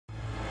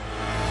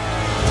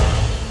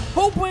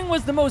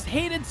was the most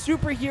hated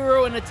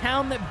superhero in a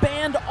town that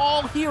banned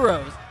all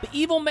heroes. The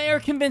evil mayor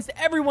convinced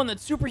everyone that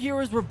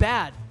superheroes were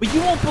bad, but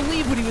you won't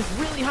believe what he was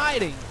really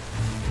hiding.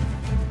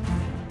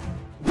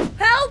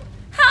 Help!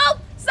 Help!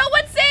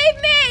 Someone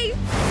save me!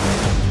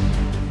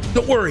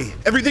 Don't worry,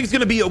 everything's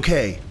gonna be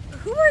okay.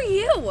 Who are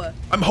you?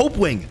 I'm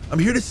Hopewing. I'm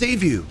here to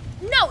save you.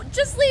 No,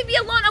 just leave me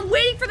alone. I'm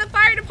waiting for the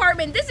fire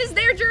department. This is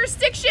their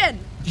jurisdiction.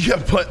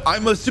 Yeah, but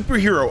I'm a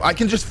superhero. I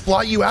can just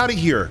fly you out of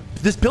here.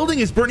 This building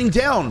is burning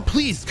down.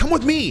 Please, come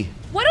with me.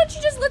 Why don't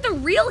you just let the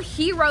real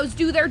heroes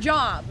do their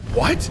job?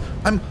 What?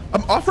 I'm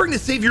offering to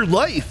save your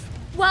life.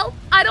 Well,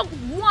 I don't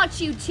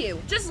want you to.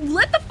 Just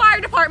let the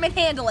fire department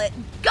handle it.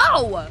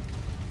 Go!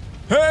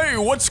 Hey,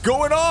 what's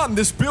going on?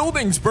 This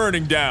building's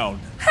burning down.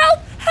 Help!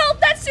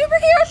 Help! That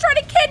superhero's trying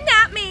to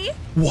kidnap me!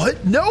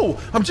 What? No,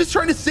 I'm just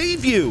trying to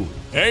save you.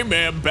 Hey,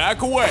 man,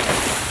 back away.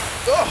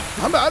 Ugh,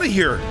 I'm out of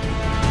here.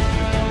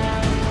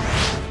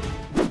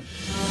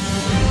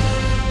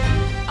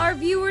 Our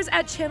viewers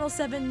at Channel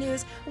 7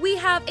 News, we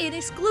have an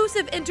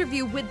exclusive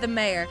interview with the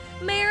mayor.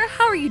 Mayor,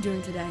 how are you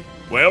doing today?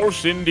 Well,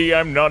 Cindy,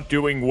 I'm not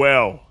doing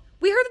well.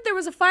 We heard that there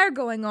was a fire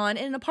going on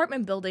in an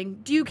apartment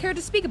building. Do you care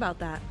to speak about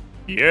that?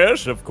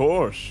 Yes, of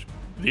course.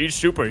 These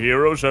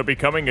superheroes are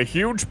becoming a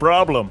huge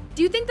problem.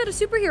 Do you think that a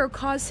superhero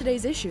caused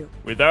today's issue?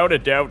 Without a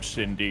doubt,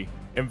 Cindy.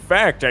 In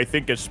fact, I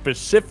think a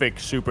specific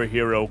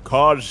superhero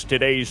caused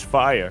today's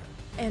fire.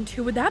 And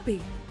who would that be?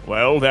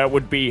 Well, that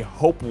would be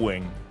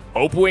Hopewing.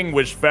 Hopewing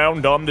was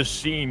found on the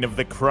scene of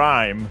the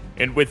crime,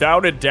 and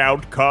without a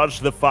doubt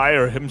caused the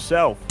fire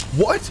himself.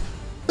 What?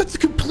 That's a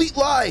complete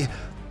lie.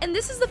 And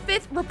this is the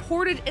 5th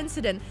reported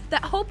incident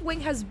that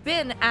Hopewing has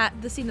been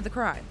at the scene of the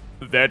crime.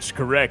 That's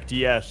correct,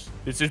 yes.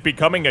 This is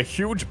becoming a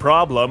huge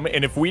problem,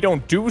 and if we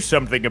don't do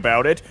something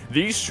about it,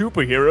 these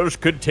superheroes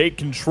could take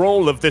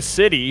control of the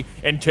city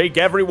and take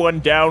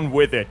everyone down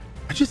with it.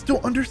 I just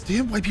don't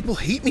understand why people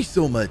hate me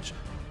so much.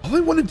 All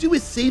I want to do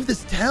is save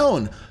this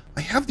town.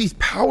 I have these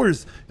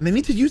powers, and I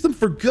need to use them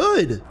for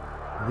good.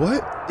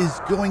 What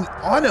is going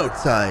on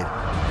outside?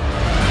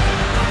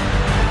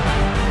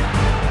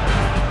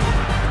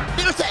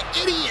 There's that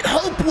idiot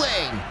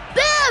Hopewing!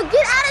 Boo!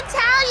 Get out of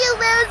town, you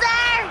loser!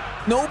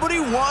 Nobody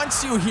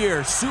wants you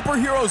here.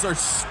 Superheroes are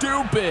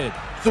stupid.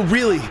 So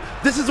really,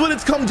 this is what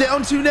it's come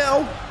down to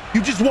now?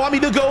 You just want me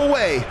to go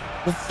away?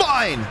 Well,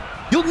 fine.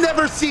 You'll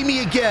never see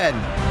me again.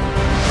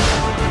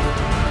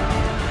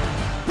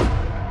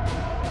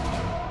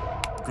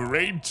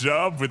 Great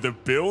job with the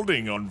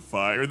building on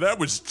fire. That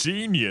was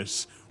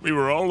genius. We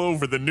were all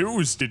over the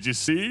news, did you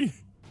see?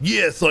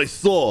 Yes, I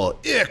saw.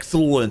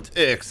 Excellent,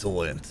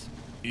 excellent.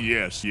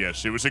 Yes,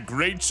 it was a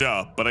great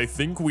job, but I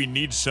think we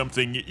need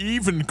something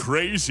even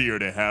crazier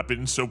to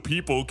happen so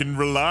people can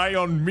rely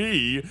on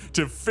me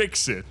to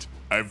fix it.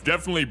 I've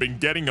definitely been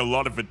getting a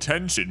lot of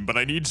attention, but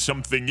I need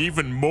something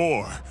even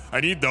more. I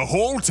need the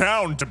whole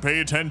town to pay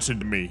attention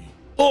to me.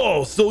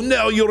 Oh, so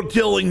now you're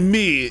telling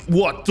me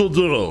what to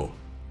do?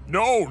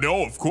 No,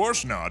 of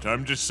course not.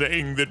 I'm just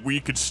saying that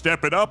we could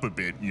step it up a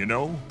bit, you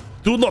know?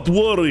 Do not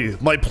worry.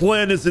 My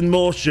plan is in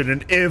motion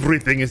and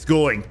everything is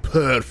going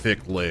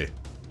perfectly.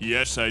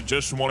 Yes, I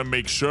just want to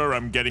make sure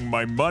I'm getting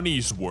my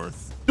money's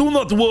worth. Do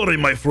not worry,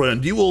 my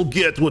friend. You will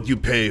get what you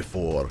pay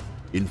for.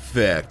 In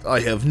fact, I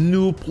have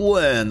new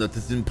plan that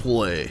is in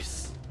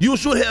place. You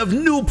should have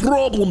new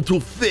problem to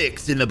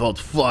fix in about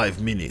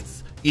 5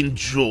 minutes.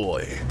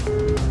 Enjoy.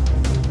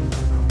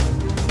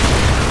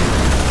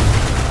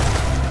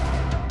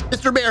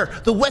 Mr.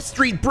 Mayor, the West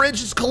Street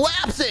Bridge is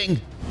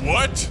collapsing.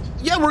 What?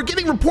 Yeah, we're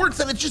getting reports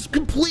that it just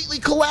completely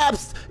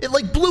collapsed. It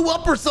like blew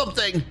up or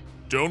something.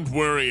 Don't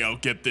worry, I'll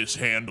get this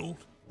handled.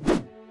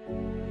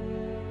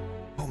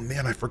 Oh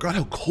man, I forgot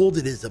how cold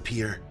it is up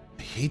here.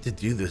 I hate to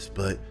do this,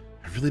 but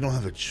I really don't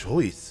have a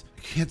choice.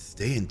 I can't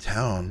stay in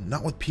town,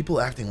 not with people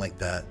acting like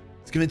that.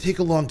 It's gonna take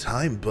a long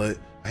time, but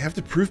I have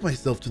to prove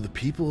myself to the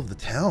people of the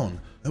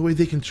town. That way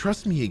they can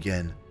trust me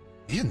again.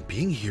 And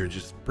being here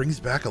just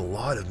brings back a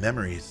lot of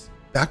memories.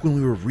 Back when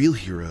we were real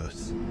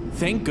heroes.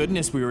 Thank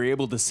goodness we were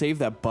able to save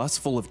that bus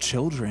full of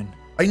children.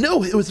 I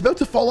know, it was about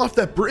to fall off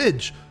that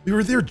bridge. We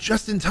were there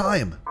just in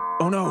time.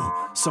 Oh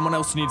no, someone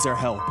else needs our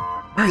help.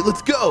 All right,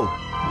 let's go.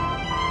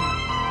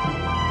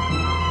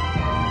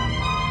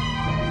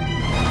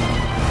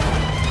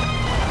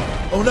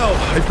 Oh no,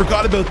 I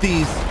forgot about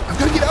these. I've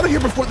got to get out of here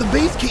before the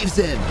base caves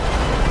in.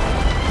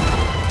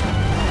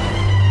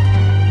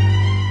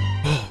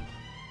 Oh,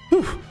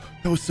 whew,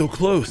 that was so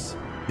close.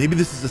 Maybe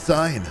this is a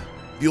sign.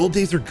 The old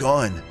days are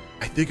gone.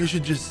 I think I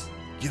should just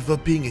give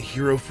up being a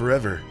hero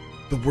forever.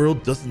 The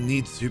world doesn't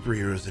need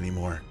superheroes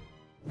anymore.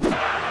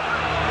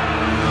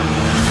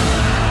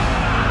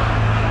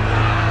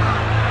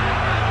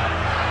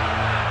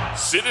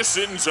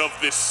 Citizens of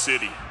this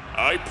city,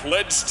 I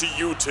pledge to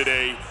you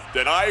today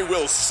that I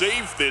will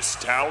save this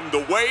town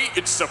the way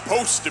it's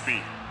supposed to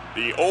be.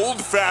 The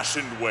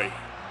old-fashioned way,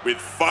 with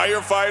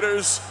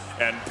firefighters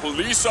and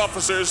police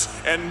officers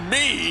and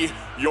me,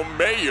 your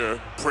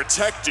mayor,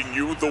 protecting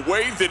you the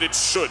way that it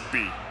should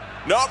be.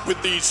 Not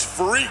with these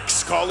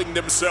freaks calling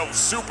themselves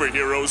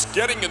superheroes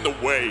getting in the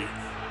way.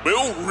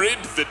 We'll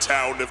rid the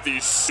town of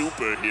these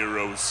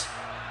superheroes.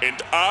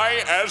 And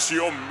I, as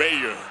your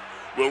mayor,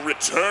 will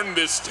return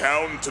this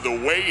town to the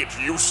way it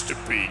used to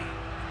be.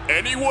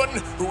 Anyone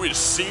who is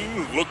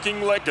seen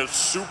looking like a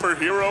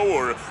superhero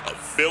or a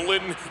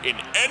villain in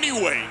any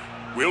way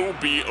will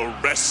be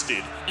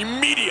arrested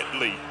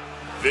immediately.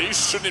 They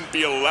shouldn't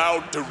be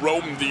allowed to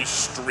roam these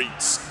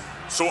streets.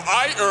 So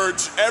I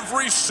urge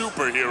every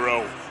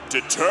superhero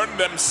to turn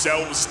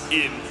themselves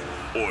in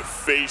or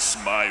face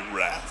my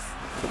wrath.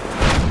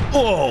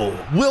 Oh,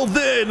 well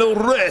then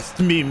arrest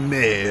me,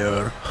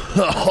 Mayor.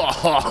 Ha ha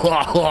ha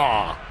ha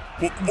ha.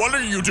 What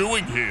are you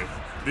doing here?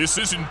 This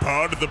isn't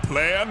part of the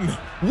plan.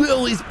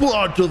 Well, it's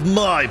part of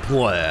my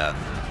plan.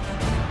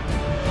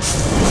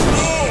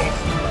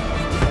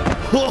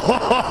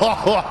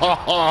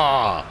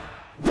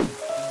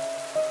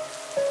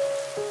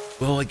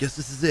 Well, I guess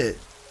this is it.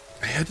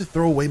 I had to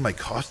throw away my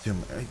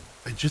costume.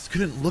 I just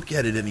couldn't look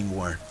at it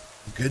anymore.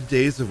 The good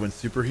days of when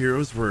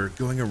superheroes were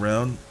going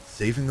around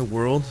saving the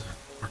world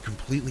are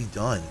completely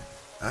done.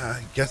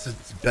 I guess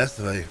it's best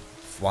that I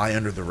fly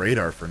under the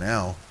radar for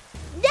now.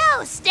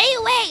 No, stay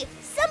away!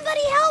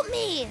 Somebody help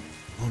me!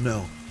 Oh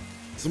no,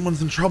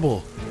 someone's in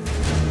trouble.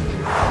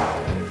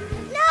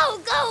 No,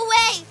 go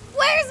away!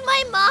 Where's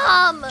my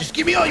mom? Just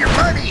give me all your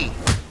money!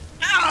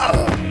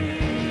 Ow!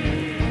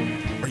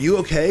 Are you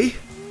okay?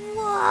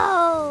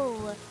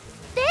 Whoa!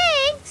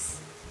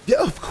 Thanks!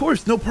 Yeah, of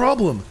course, no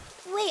problem.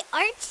 Wait,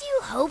 aren't you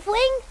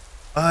Hopewing?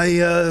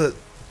 I,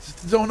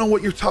 don't know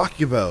what you're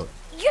talking about.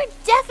 You're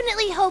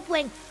definitely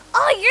Hopewing.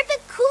 Oh, you're the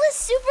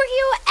coolest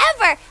superhero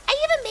ever! I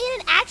even made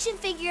an action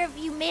figure of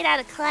you made out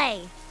of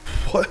clay.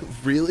 What,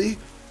 really?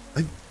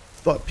 I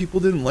thought people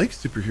didn't like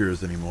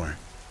superheroes anymore.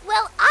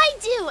 Well, I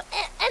do,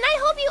 and I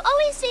hope you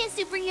always stay a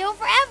superhero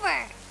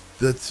forever.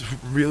 That's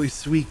really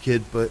sweet,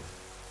 kid, but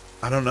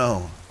I don't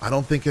know. I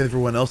don't think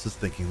everyone else is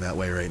thinking that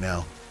way right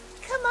now.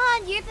 Come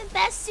on, you're the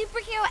best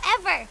superhero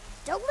ever.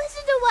 Don't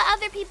listen to what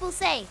other people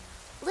say.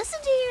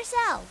 Listen to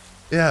yourself.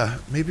 Yeah,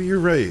 maybe you're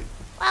right.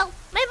 Well,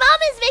 my mom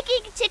is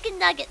making chicken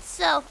nuggets,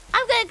 so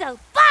I'm gonna go.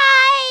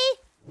 Bye!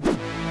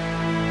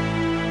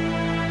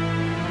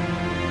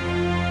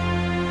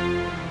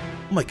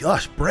 Oh my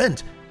gosh,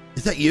 Brent,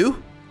 is that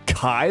you?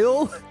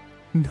 Kyle?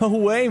 No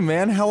way,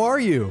 man. How are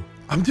you?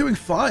 I'm doing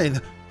fine.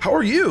 How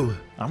are you?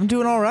 I'm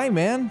doing all right,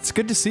 man. It's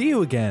good to see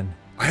you again.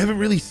 I haven't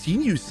really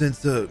seen you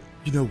since,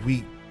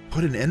 we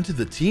put an end to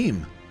the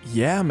team.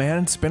 Yeah,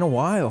 man. It's been a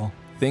while.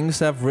 Things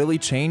have really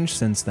changed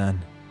since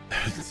then.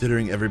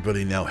 Considering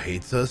everybody now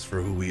hates us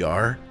for who we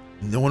are,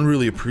 no one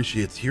really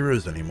appreciates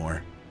heroes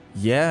anymore.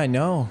 Yeah, I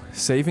know.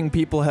 Saving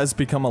people has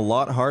become a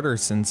lot harder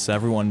since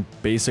everyone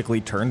basically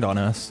turned on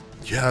us.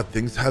 Yeah,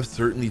 things have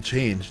certainly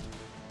changed,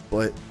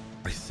 but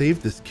I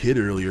saved this kid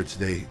earlier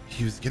today.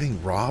 He was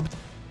getting robbed,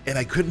 and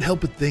I couldn't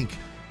help but think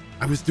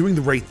I was doing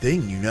the right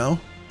thing, you know?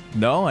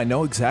 No, I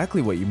know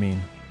exactly what you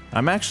mean.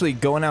 I'm actually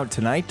going out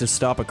tonight to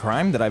stop a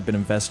crime that I've been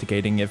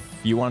investigating if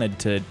you wanted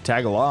to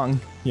tag along,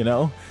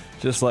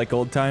 just like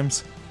old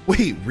times.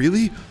 Wait,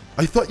 really?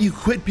 I thought you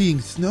quit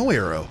being Snow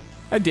Arrow.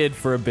 I did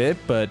for a bit,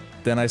 but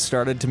then I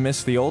started to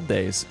miss the old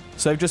days,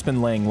 so I've just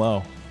been laying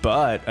low.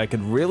 But I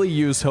could really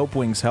use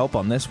Hopewing's help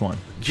on this one.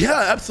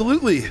 Yeah,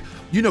 absolutely.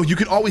 You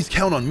can always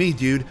count on me,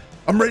 dude.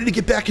 I'm ready to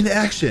get back into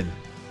action.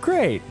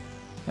 Great.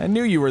 I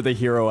knew you were the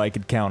hero I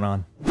could count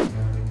on.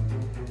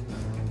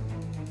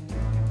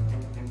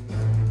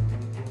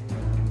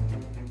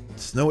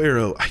 Snow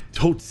Arrow, I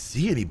don't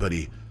see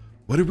anybody.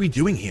 What are we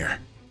doing here?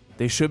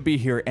 They should be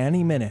here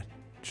any minute.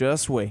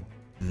 Just wait.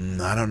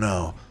 I don't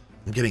know.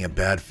 I'm getting a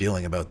bad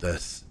feeling about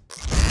this.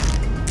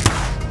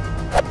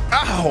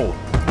 Ow!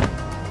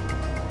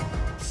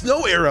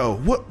 Snow Arrow,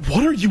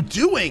 what are you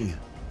doing?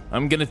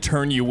 I'm gonna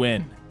turn you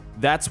in.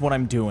 That's what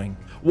I'm doing.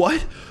 What?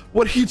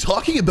 What are you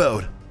talking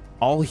about?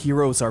 All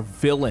heroes are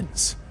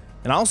villains,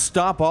 and I'll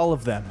stop all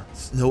of them.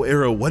 Snow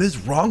Arrow, what is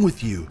wrong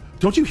with you?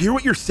 Don't you hear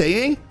what you're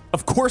saying?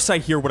 Of course I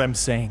hear what I'm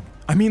saying.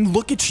 I mean,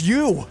 look at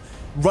you.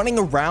 Running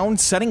around,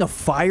 setting a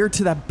fire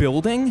to that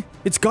building?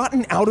 It's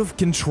gotten out of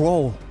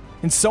control,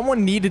 and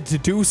someone needed to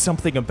do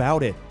something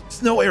about it.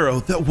 Snow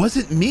Arrow, that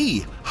wasn't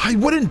me. I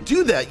wouldn't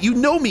do that. You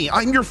know me.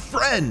 I'm your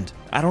friend.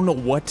 I don't know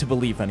what to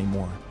believe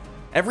anymore.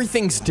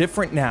 Everything's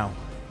different now,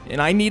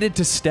 and I needed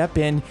to step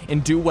in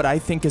and do what I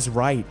think is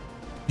right.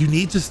 You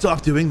need to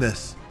stop doing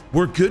this.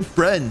 We're good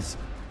friends.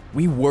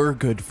 We were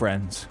good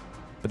friends,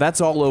 but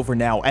that's all over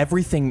now.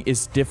 Everything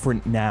is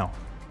different now.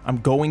 I'm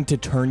going to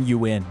turn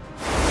you in.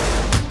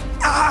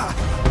 Ah!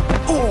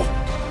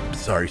 Oh! I'm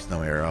sorry,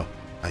 Snow Arrow.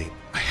 I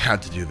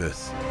had to do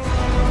this.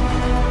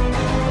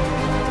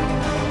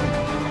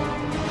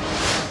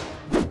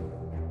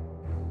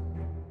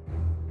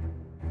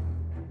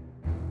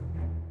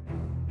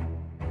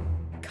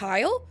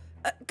 Kyle?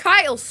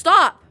 Kyle,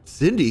 stop!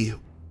 Cindy,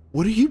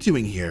 what are you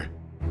doing here?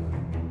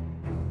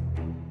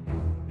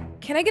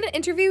 Can I get an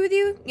interview with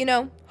you?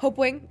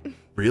 Hopewing.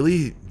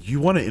 Really? You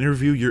want to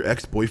interview your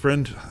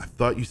ex-boyfriend? I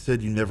thought you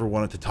said you never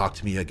wanted to talk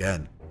to me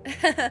again.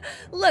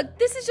 Look,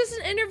 this is just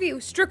an interview,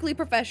 strictly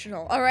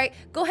professional, all right?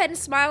 Go ahead and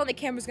smile and the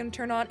camera's gonna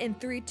turn on in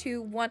 3,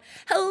 2, 1.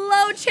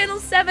 Hello, Channel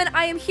 7.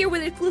 I am here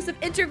with an exclusive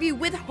interview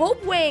with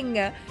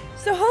Hopewing.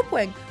 So,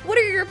 Hopewing, what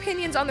are your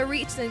opinions on the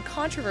recent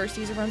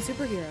controversies around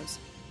superheroes?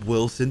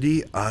 Well,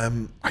 Cindy, I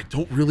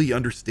don't really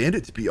understand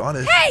it, to be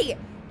honest. Hey,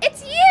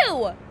 it's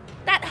you!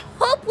 That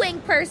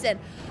Hopewing person.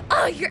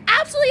 Oh, you're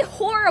absolutely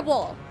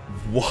horrible.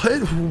 What?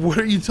 What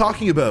are you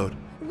talking about?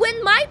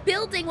 When my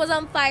building was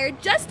on fire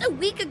just a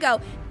week ago,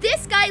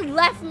 this guy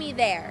left me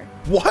there.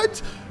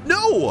 What?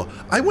 No!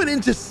 I went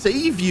in to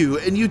save you,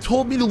 and you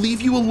told me to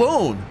leave you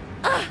alone.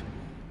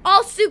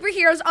 All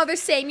superheroes are the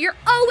same. You're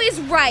always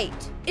right.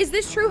 Is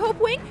this true,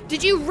 Hopewing?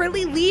 Did you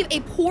really leave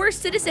a poor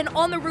citizen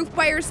on the roof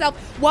by yourself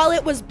while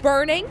it was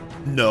burning?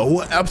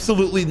 No,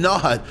 absolutely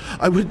not.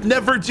 I would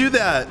never do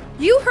that.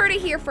 You heard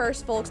it here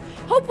first, folks.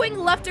 Hopewing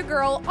left a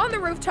girl on the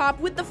rooftop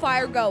with the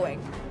fire going.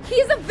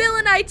 He's a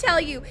villain, I tell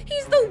you.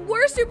 He's the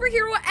worst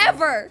superhero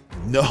ever.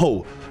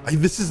 No,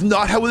 this is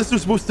not how this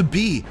was supposed to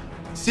be.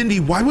 Cindy,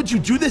 why would you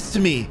do this to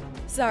me?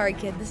 Sorry,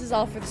 kid. This is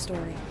all for the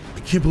story. I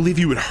can't believe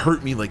you would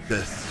hurt me like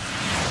this.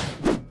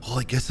 Well,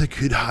 I guess I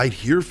could hide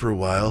here for a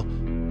while.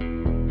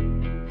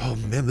 Oh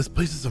man, this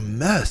place is a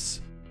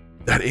mess.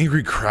 That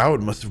angry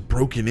crowd must have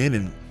broken in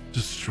and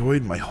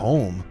destroyed my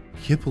home. I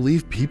can't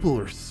believe people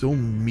are so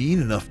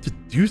mean enough to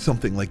do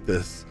something like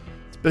this,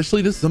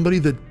 especially to somebody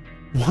that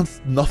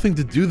wants nothing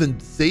to do than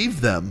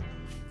save them.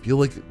 I feel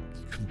like a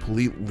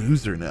complete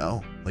loser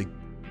now. Like,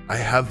 I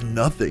have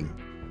nothing.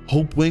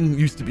 Hopewing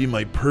used to be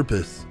my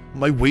purpose,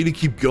 my way to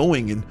keep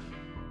going, and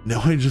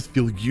now I just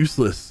feel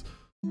useless.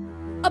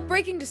 A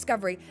breaking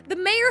discovery. The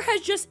mayor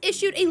has just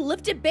issued a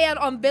lifted ban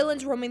on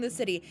villains roaming the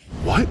city.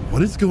 What?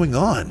 What is going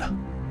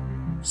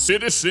on?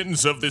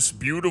 Citizens of this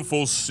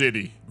beautiful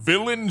city,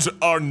 villains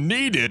are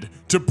needed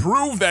to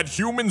prove that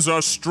humans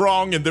are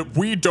strong and that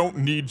we don't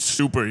need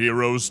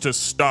superheroes to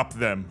stop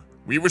them.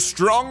 We were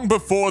strong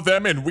before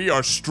them and we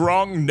are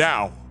strong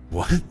now.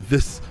 What?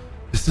 This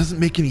doesn't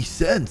make any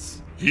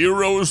sense.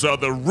 Heroes are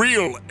the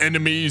real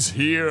enemies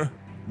here,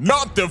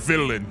 not the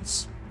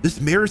villains. This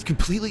mayor is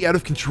completely out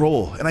of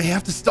control, and I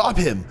have to stop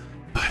him.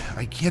 But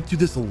I can't do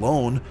this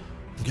alone.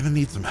 I'm gonna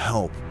need some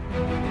help.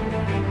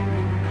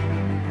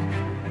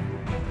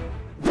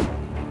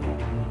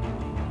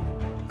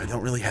 I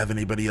don't really have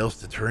anybody else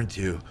to turn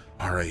to.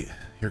 All right,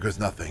 here goes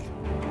nothing.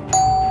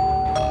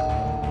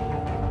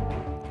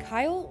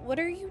 Kyle, what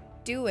are you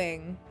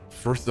doing?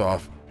 First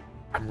off,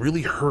 I'm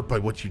really hurt by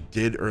what you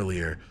did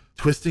earlier,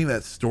 twisting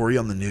that story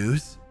on the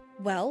news.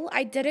 Well,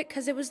 I did it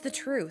because it was the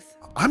truth.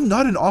 I'm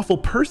not an awful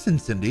person,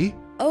 Cindy.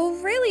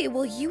 Oh, really?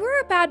 Well, you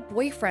were a bad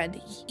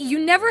boyfriend. You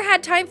never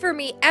had time for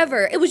me,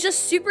 ever. It was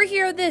just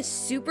superhero this,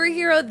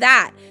 superhero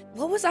that.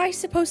 What was I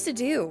supposed to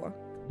do?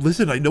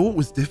 Listen, I know it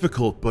was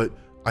difficult, but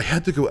I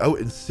had to go out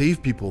and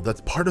save people.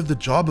 That's part of the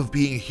job of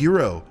being a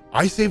hero.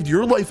 I saved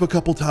your life a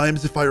couple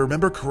times, if I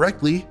remember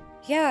correctly.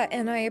 Yeah,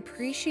 and I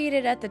appreciate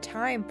it at the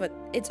time, but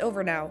it's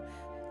over now.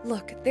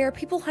 Look, there are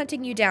people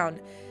hunting you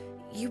down.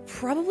 You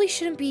probably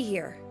shouldn't be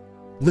here.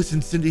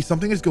 Listen, Cindy,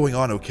 something is going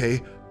on, okay?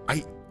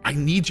 I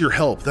need your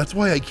help. That's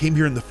why I came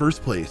here in the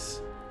first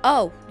place.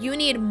 Oh, you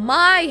need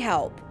my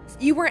help.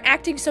 You weren't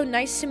acting so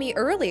nice to me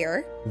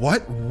earlier.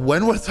 What?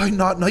 When was I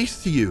not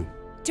nice to you?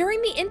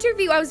 During the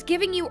interview I was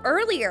giving you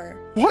earlier.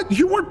 What?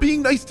 You weren't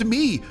being nice to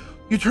me.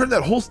 You turned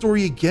that whole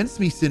story against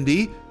me,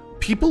 Cindy.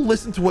 People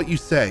listen to what you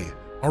say,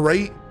 all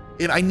right?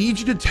 And I need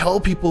you to tell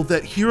people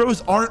that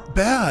heroes aren't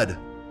bad.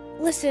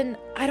 Listen,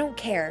 I don't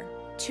care.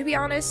 To be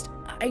honest,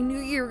 I knew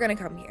you were gonna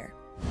come here.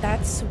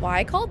 That's why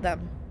I called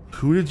them.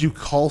 Who did you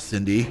call,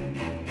 Cindy?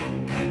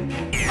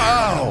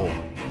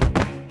 Ow!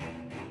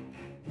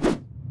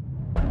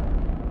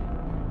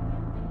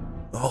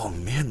 Oh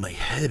man, my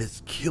head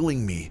is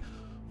killing me.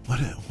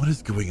 What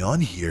is going on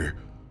here?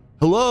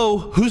 Hello?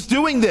 Who's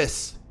doing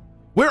this?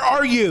 Where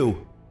are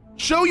you?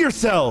 Show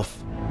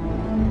yourself!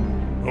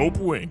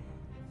 Hopewing,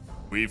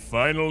 we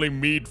finally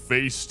meet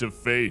face to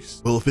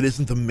face. Well, if it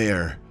isn't the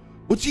mayor,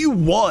 what do you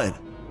want?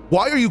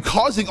 Why are you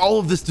causing all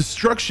of this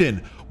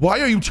destruction? Why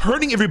are you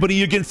turning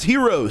everybody against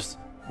heroes?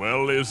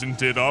 Well,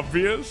 isn't it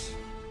obvious?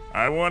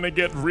 I want to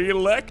get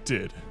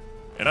reelected.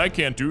 And I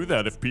can't do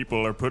that if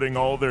people are putting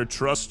all their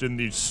trust in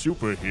these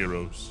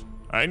superheroes.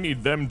 I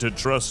need them to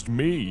trust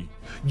me.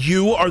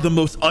 You are the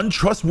most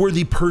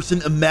untrustworthy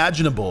person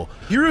imaginable.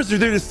 Heroes are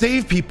there to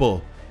save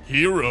people.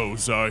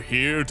 Heroes are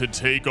here to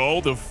take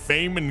all the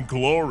fame and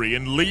glory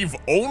and leave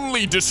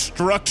only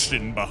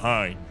destruction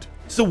behind.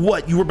 So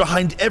what, you were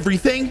behind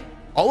everything?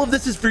 All of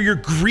this is for your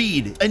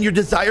greed and your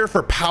desire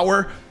for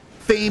power,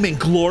 fame, and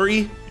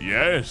glory?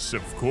 Yes,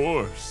 of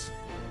course.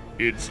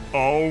 It's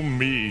all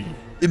me.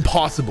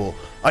 Impossible.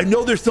 I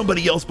know there's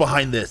somebody else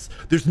behind this.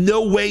 There's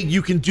no way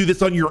you can do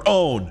this on your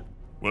own.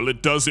 Well,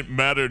 it doesn't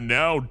matter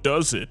now,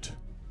 does it?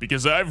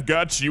 Because I've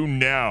got you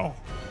now.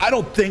 I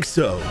don't think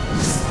so.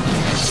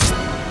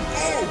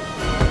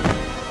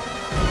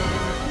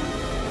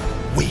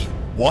 Wait,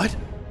 what?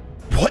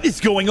 What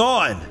is going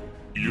on?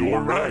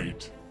 You're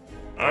right.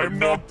 I'm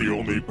not the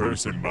only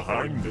person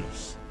behind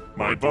this.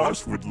 My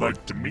boss would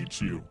like to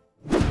meet you.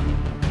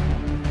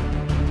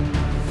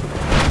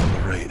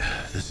 Right,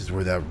 this is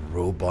where that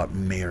robot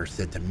mayor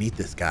said to meet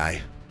this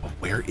guy. But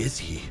where is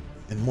he?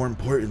 And more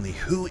importantly,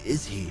 who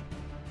is he?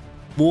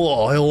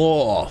 Well,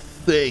 hello.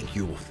 Thank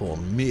you for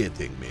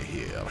meeting me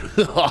here.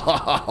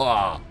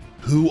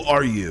 Who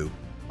are you?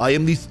 I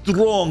am the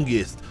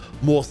strongest,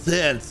 most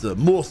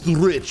handsome, most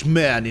rich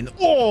man in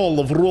all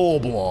of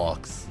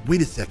Roblox.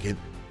 Wait a second.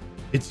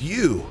 It's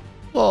you.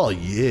 Oh,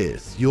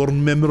 yes. Your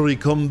memory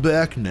come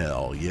back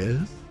now,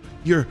 yes?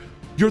 You're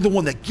the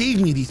one that gave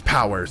me these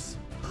powers.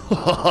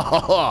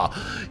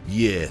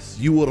 Yes,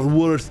 you were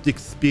worst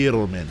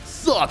experiment.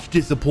 Such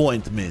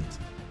disappointment.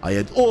 I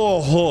had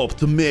all hope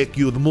to make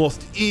you the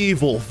most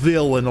evil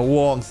villain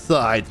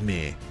alongside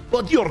me.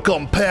 But your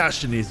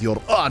compassion is your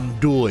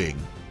undoing.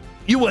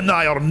 You and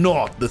I are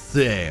not the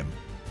same.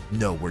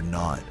 No, we're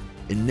not.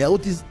 And now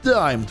it is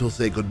time to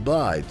say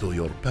goodbye to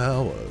your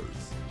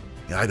powers.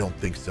 I don't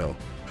think so.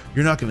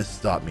 You're not going to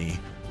stop me.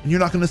 And you're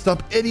not going to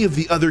stop any of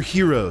the other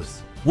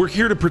heroes. We're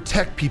here to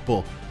protect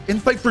people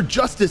and fight for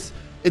justice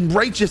and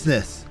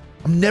righteousness.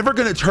 I'm never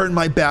going to turn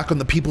my back on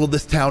the people of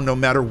this town no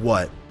matter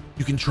what.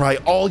 You can try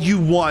all you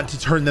want to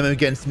turn them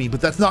against me, but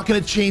that's not going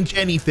to change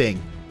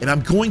anything. And I'm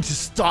going to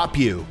stop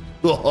you.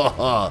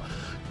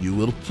 You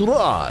will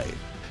try.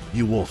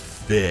 You will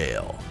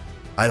fail.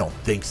 I don't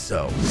think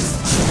so.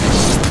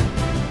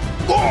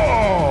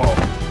 Oh!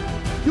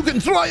 You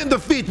can try and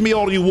defeat me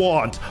all you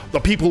want. The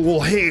people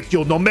will hate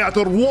you no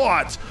matter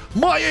what.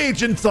 My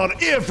agents are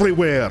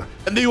everywhere,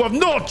 and you have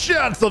no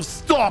chance of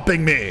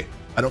stopping me.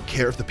 I don't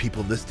care if the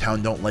people of this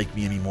town don't like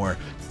me anymore.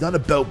 It's not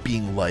about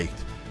being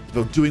liked. It's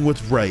about doing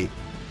what's right,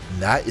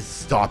 and that is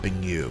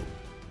stopping you.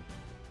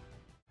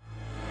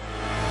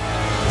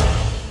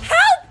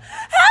 Help!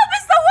 Help!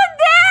 Is someone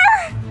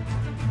there?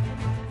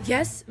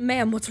 Yes,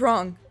 ma'am, what's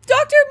wrong?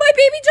 Doctor, my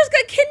baby just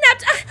got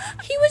kidnapped.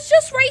 He was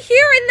just right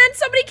here, and then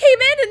somebody came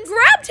in and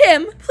grabbed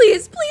him.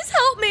 Please, please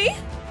help me.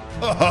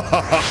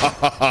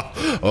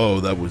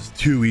 Oh, that was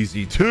too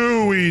easy,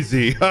 too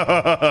easy. Hey, get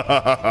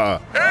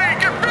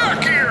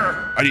back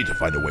here! I need to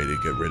find a way to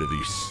get rid of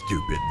these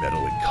stupid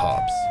meddling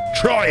cops.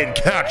 Try and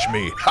catch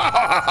me.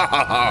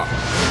 Oh,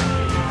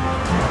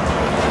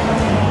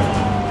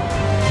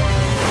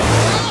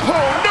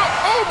 no!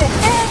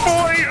 Oh,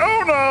 boy!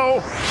 Oh,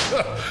 no!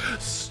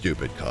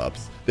 Stupid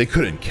cops. They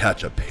couldn't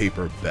catch a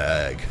paper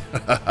bag.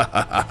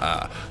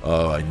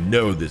 Oh, I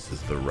know this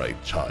is the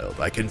right child.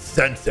 I can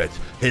sense it.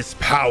 His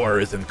power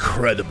is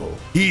incredible.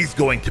 He's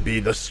going to be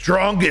the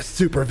strongest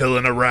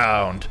supervillain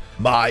around.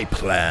 My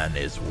plan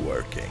is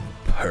working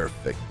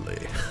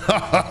perfectly.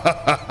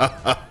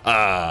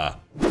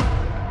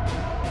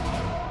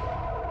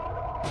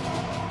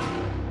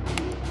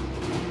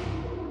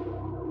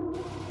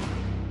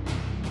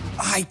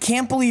 I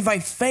can't believe I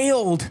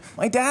failed.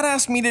 My dad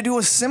asked me to do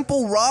a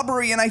simple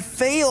robbery and I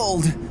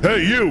failed.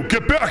 Hey, you,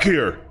 get back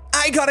here.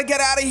 I gotta get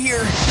out of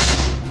here.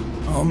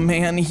 Oh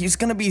man, he's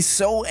gonna be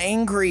so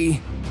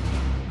angry.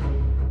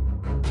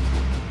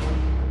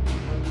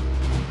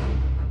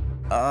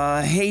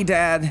 Hey,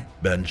 Dad.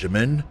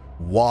 Benjamin,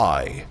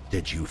 why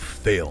did you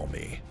fail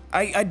me?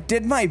 I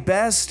did my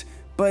best,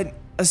 but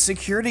a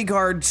security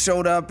guard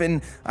showed up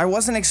and I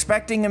wasn't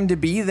expecting him to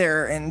be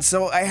there, and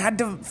so I had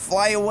to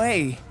fly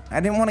away. I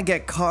didn't want to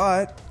get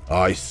caught.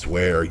 I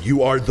swear,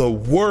 you are the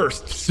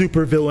worst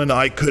supervillain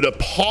I could have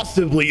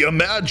possibly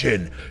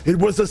imagined. It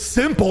was a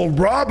simple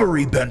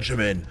robbery,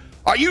 Benjamin.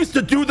 I used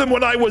to do them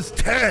when I was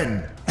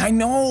 10. I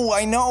know.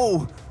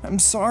 I'm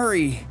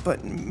sorry,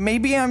 but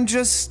maybe I'm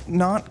just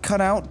not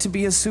cut out to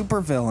be a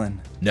supervillain.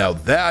 Now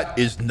that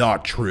is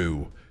not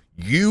true.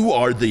 You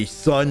are the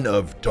son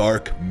of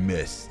Dark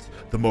Mist,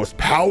 the most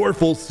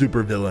powerful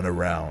supervillain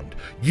around.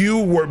 You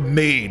were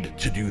made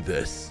to do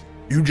this.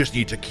 You just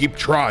need to keep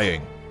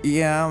trying.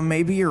 Yeah,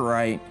 maybe you're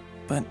right,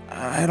 but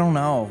I don't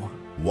know.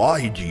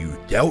 Why do you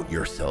doubt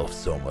yourself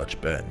so much,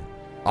 Ben?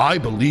 I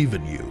believe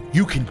in you.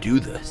 You can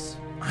do this.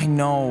 I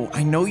know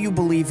you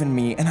believe in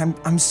me, and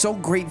I'm so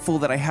grateful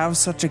that I have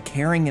such a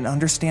caring and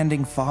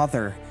understanding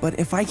father. But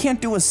if I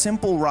can't do a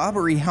simple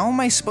robbery, how am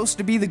I supposed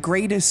to be the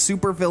greatest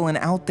supervillain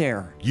out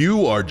there?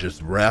 You are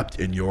just wrapped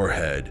in your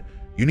head.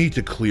 You need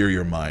to clear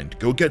your mind.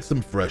 Go get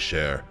some fresh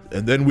air,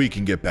 and then we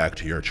can get back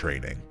to your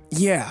training.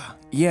 Yeah,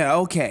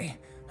 okay.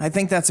 I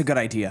think that's a good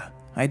idea.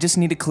 I just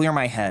need to clear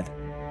my head.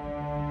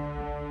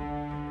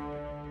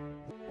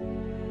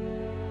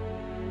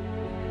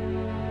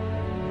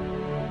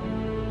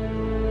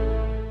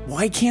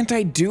 Why can't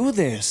I do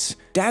this?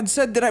 Dad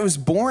said that I was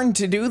born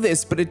to do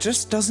this, but it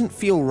just doesn't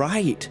feel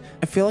right.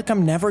 I feel like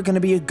I'm never gonna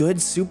be a good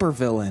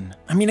supervillain.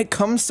 I mean, it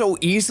comes so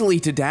easily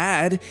to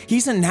Dad.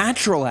 He's a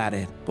natural at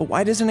it. But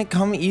why doesn't it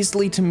come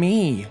easily to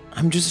me?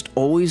 I'm just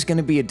always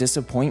gonna be a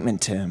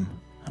disappointment to him.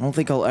 I don't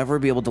think I'll ever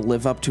be able to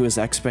live up to his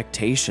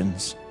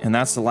expectations. And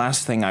that's the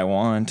last thing I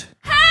want.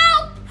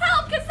 Help!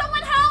 Help! Can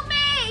someone help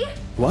me?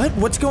 What?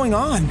 What's going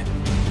on?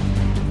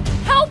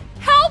 Help!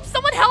 Help!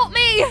 Someone help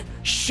me!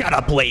 Shut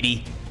up,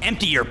 lady.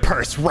 Empty your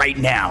purse right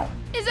now.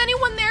 Is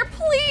anyone there?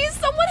 Please,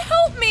 someone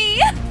help me!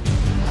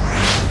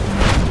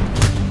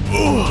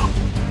 You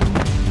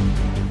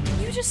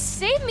just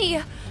saved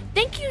me.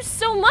 Thank you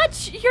so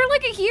much. You're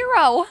like a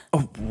hero.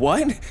 Oh,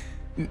 what?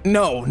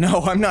 No,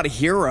 I'm not a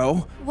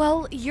hero.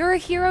 Well, you're a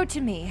hero to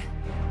me.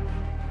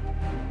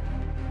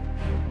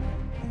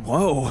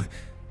 Whoa,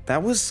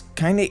 that was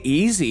kinda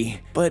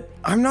easy. But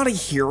I'm not a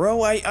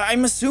hero,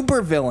 I'm a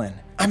supervillain.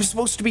 I'm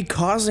supposed to be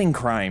causing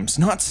crimes,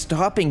 not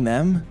stopping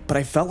them. But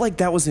I felt like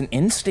that was an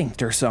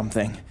instinct or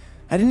something.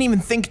 I didn't even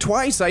think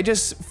twice, I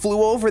just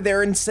flew over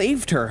there and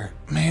saved her.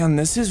 Man,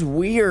 this is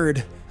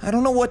weird. I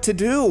don't know what to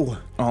do.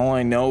 All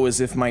I know is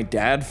if my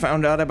dad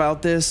found out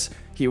about this,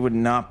 he would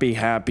not be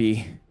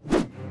happy.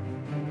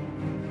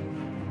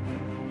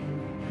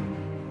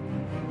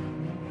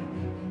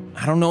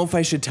 I don't know if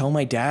I should tell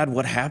my dad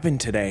what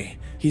happened today.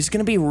 He's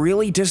gonna be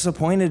really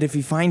disappointed if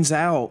he finds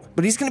out,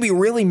 but he's gonna be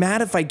really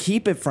mad if I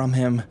keep it from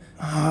him.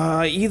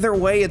 Either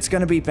way, it's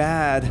gonna be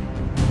bad.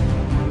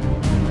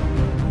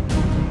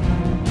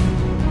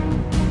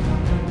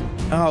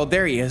 Oh,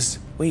 there he is.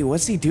 Wait,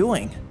 what's he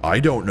doing? I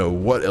don't know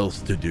what else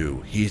to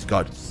do. He's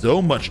got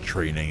so much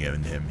training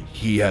in him.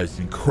 He has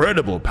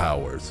incredible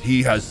powers.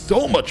 He has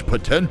so much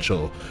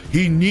potential.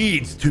 He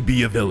needs to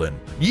be a villain.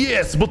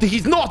 Yes, but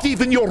he's not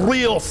even your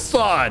real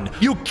son.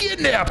 You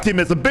kidnapped him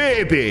as a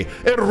baby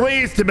and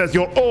raised him as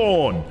your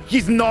own.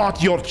 He's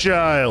not your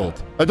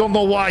child. I don't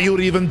know why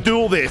you'd even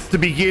do this to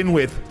begin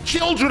with.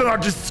 Children are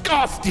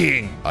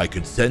disgusting. I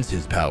could sense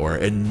his power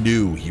and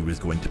knew he was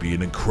going to be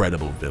an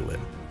incredible villain.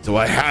 So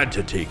I had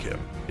to take him.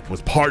 It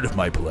was part of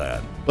my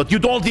plan. But you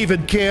don't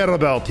even care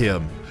about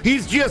him.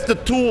 He's just a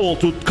tool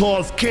to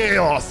cause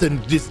chaos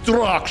and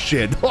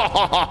destruction.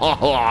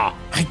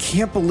 I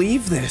can't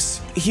believe this.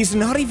 He's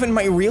not even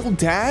my real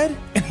dad,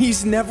 and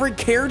he's never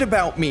cared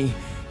about me.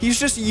 He's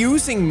just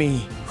using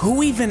me.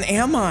 Who even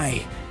am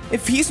I?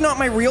 If he's not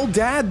my real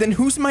dad, then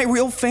who's my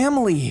real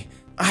family?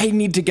 I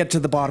need to get to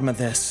the bottom of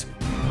this.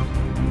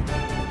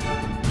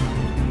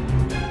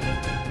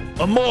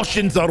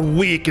 Emotions are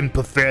weak and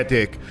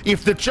pathetic.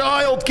 If the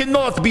child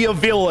cannot be a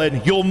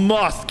villain, you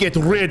must get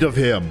rid of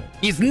him.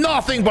 He's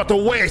nothing but a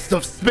waste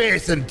of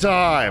space and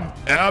time.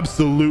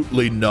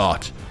 Absolutely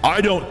not.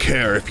 I don't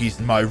care if he's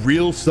my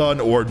real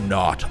son or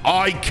not.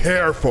 I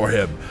care for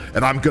him,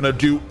 and I'm gonna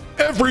do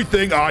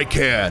everything I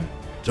can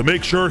to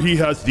make sure he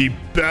has the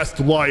best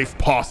life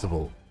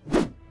possible.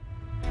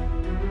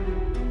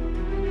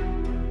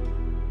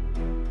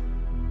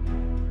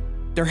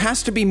 There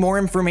has to be more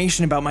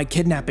information about my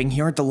kidnapping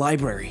here at the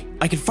library.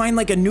 I could find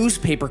like a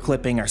newspaper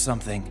clipping or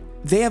something.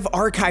 They have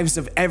archives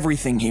of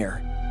everything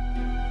here.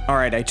 All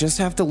right, I just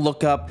have to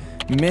look up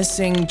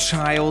missing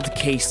child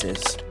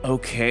cases.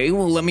 Okay,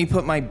 well, let me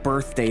put my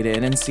birth date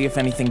in and see if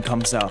anything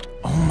comes up.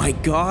 Oh my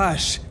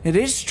gosh, it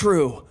is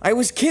true. I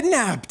was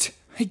kidnapped.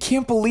 I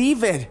can't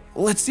believe it.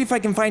 Let's see if I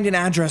can find an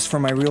address for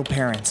my real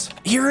parents.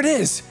 Here it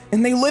is,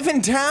 and they live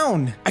in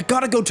town. I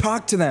gotta go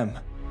talk to them.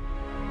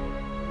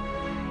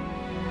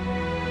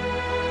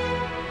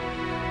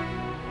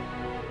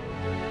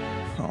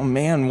 Oh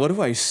man, what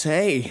do I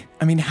say?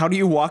 I mean, how do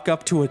you walk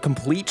up to a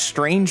complete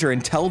stranger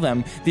and tell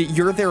them that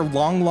you're their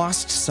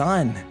long-lost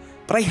son?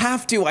 But I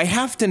have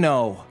to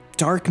know.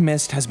 Dark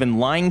Mist has been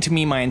lying to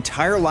me my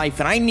entire life,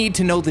 and I need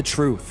to know the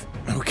truth.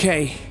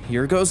 Okay,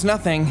 here goes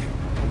nothing.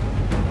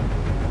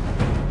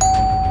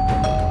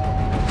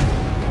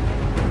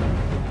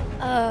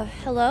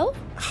 Hello?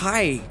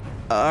 Hi,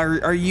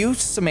 are you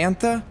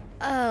Samantha?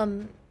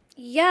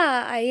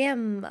 Yeah, I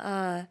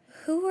am,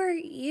 who are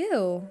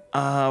you?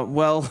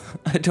 Well,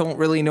 I don't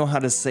really know how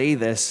to say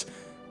this,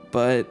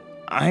 but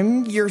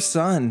I'm your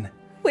son.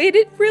 Wait,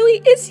 it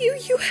really is you?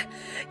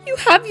 You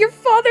have your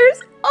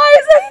father's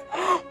eyes?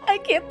 I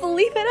can't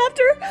believe it.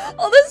 After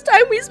all this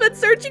time we spent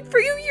searching for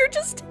you, you're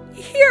just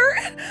here.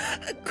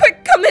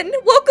 Quick, come in.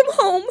 Welcome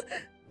home.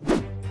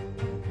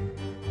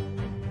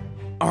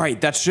 All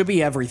right, that should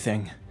be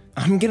everything.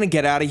 I'm gonna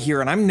get out of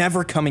here and I'm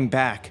never coming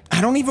back. I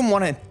don't even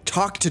want to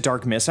talk to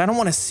Dark Mist. I don't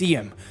want to see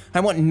him. I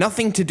want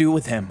nothing to do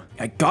with him.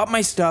 I got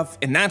my stuff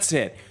and that's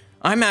it.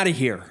 I'm out of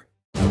here.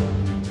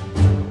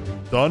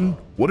 Son,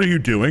 what are you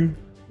doing?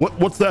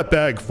 What's that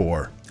bag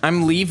for?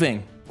 I'm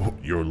leaving.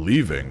 You're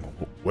leaving?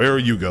 Where are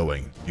you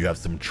going? You have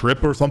some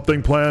trip or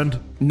something planned?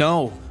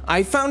 No,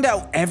 I found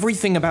out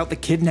everything about the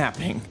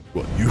kidnapping.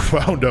 What, you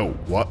found out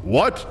what?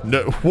 What?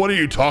 No, what are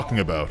you talking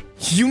about?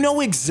 You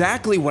know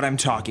exactly what I'm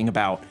talking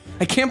about.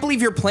 I can't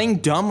believe you're playing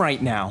dumb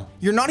right now.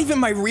 You're not even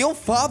my real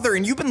father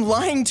and you've been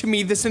lying to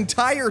me this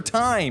entire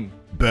time.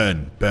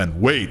 Ben,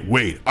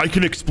 wait. I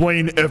can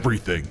explain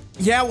everything.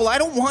 Yeah, well, I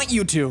don't want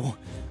you to.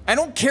 I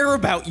don't care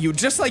about you,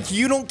 just like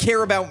you don't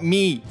care about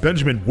me.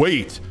 Benjamin,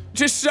 wait.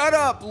 Just shut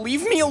up.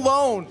 Leave me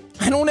alone.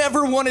 I don't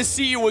ever want to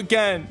see you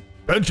again.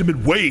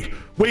 Benjamin,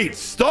 wait,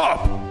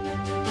 stop.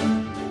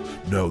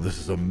 No, this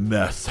is a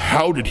mess.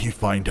 How did he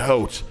find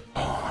out?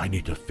 Oh, I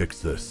need to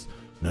fix this.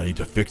 And I need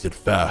to fix it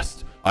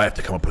fast. I have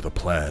to come up with a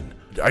plan.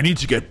 I need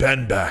to get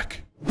Ben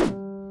back.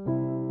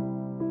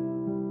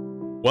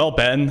 Well,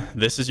 Ben,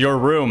 this is your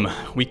room.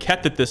 We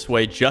kept it this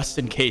way just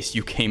in case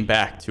you came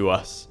back to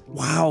us.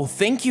 Wow,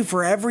 thank you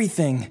for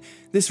everything.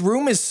 This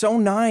room is so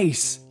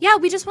nice. Yeah,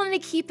 we just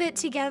wanted to keep it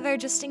together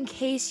just in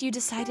case you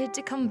decided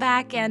to come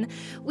back, and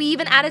we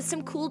even added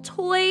some cool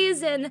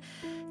toys and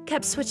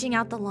kept switching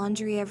out the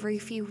laundry every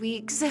few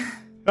weeks.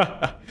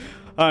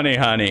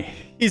 Honey,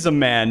 he's a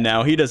man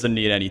now. He doesn't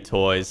need any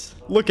toys.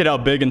 Look at how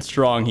big and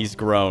strong he's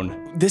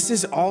grown. This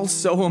is all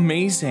so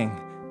amazing.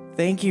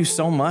 Thank you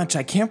so much.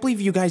 I can't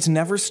believe you guys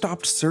never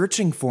stopped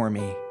searching for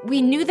me.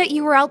 We knew that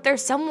you were out there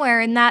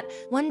somewhere and that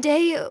one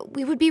day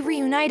we would be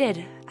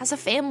reunited as a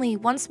family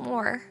once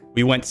more.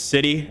 We went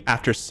city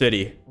after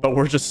city, but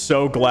we're just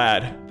so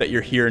glad that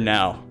you're here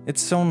now.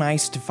 It's so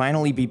nice to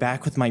finally be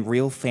back with my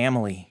real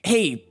family.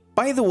 Hey,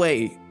 by the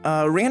way,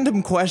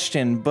 random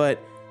question, but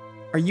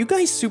are you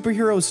guys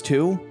superheroes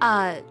too?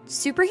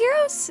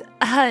 Superheroes?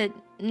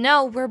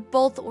 No, we're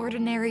both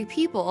ordinary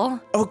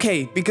people.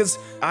 Okay, because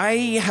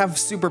I have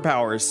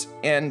superpowers,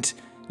 and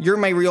you're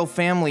my real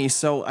family,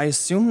 so I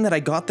assume that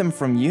I got them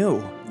from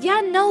you.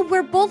 Yeah, no,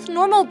 we're both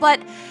normal, but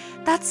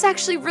that's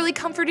actually really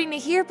comforting to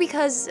hear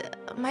because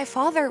my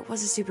father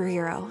was a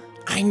superhero.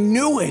 I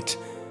knew it!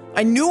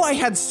 I knew I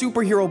had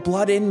superhero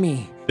blood in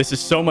me. This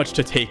is so much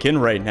to take in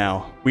right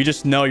now. We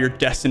just know you're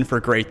destined for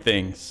great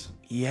things.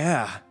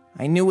 Yeah,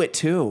 I knew it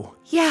too.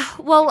 Yeah,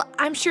 well,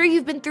 I'm sure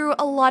you've been through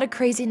a lot of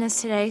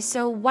craziness today,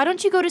 so why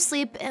don't you go to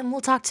sleep and we'll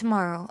talk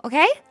tomorrow,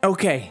 okay?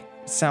 Okay,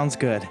 sounds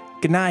good.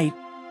 Good night.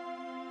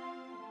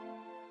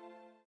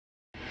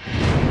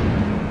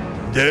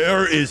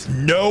 There is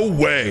no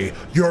way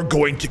you're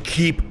going to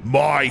keep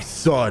my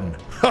son.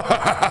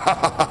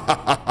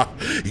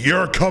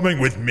 You're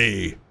coming with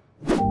me.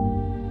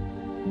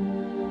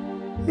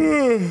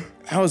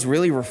 That was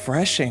really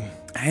refreshing.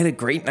 I had a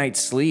great night's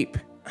sleep.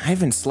 I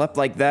haven't slept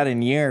like that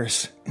in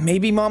years.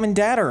 Maybe Mom and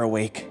Dad are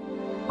awake.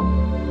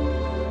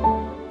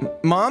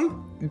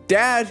 Mom?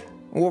 Dad?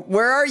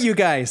 Where are you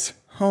guys?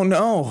 Oh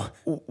no.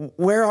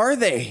 Where are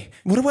they?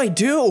 What do I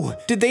do?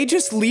 Did they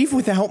just leave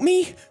without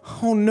me?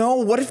 Oh no,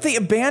 what if they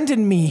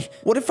abandoned me?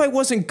 What if I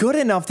wasn't good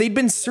enough? They'd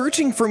been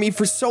searching for me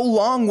for so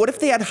long. What if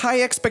they had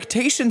high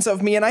expectations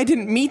of me and I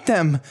didn't meet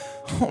them?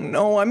 Oh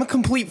no, I'm a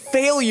complete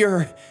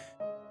failure.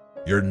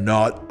 You're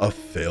not a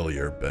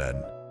failure,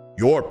 Ben.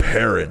 Your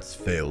parents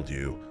failed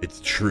you. It's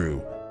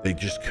true. They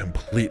just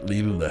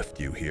completely left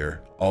you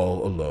here,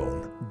 all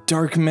alone.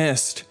 Dark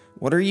Mist,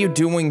 what are you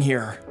doing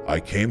here?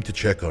 I came to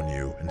check on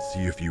you and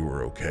see if you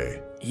were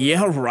okay.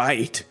 Yeah,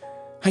 right.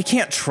 I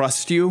can't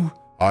trust you.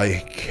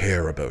 I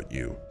care about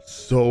you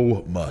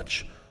so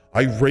much.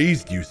 I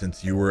raised you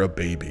since you were a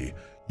baby.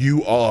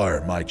 You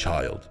are my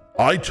child.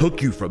 I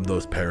took you from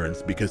those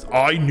parents because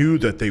I knew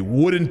that they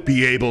wouldn't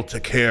be able to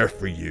care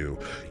for you.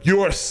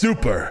 You're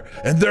super,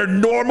 and they're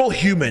normal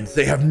humans.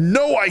 They have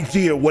no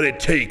idea what it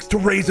takes to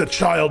raise a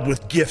child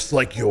with gifts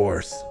like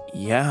yours.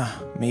 Yeah,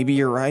 maybe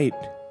you're right.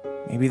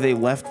 Maybe they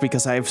left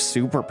because I have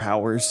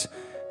superpowers,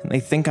 and they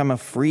think I'm a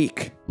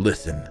freak.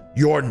 Listen,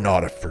 you're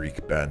not a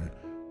freak, Ben.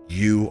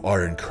 You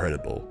are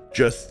incredible.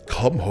 Just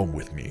come home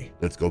with me.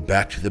 Let's go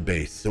back to the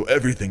base so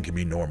everything can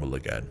be normal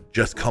again.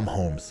 Just come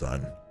home,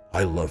 son.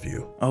 I love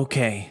you.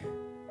 Okay.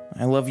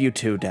 I love you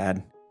too,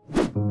 Dad.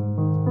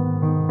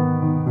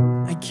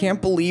 I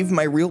can't believe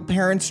my real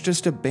parents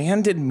just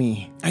abandoned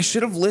me. I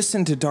should have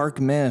listened to Dark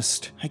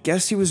Mist. I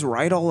guess he was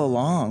right all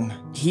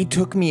along. He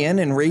took me in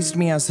and raised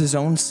me as his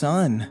own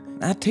son.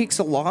 That takes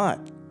a lot.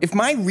 If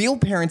my real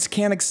parents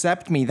can't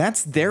accept me,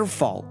 that's their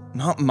fault,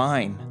 not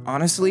mine.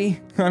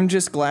 Honestly, I'm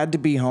just glad to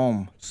be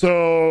home.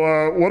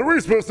 So, what are we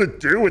supposed to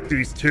do with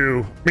these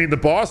two? I mean, the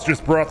boss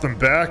just brought them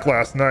back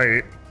last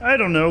night. I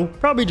don't know.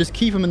 Probably just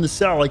keep him in the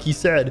cell like he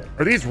said.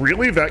 Are these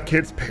really that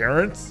kid's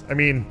parents? I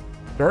mean,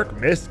 Dark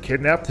Mist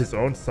kidnapped his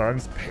own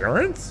son's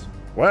parents?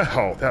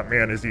 Wow, that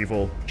man is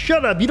evil.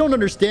 Shut up, you don't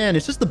understand.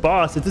 It's just the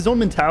boss. It's his own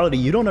mentality.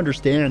 You don't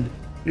understand.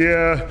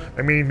 Yeah,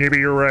 I mean, maybe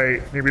you're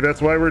right. Maybe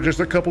that's why we're just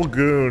a couple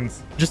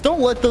goons. Just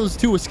don't let those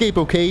two escape,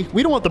 okay?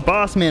 We don't want the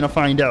boss man to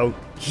find out.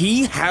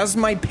 He has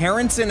my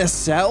parents in a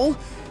cell?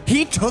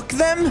 He took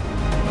them?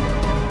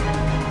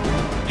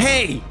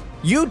 Hey,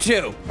 you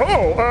two.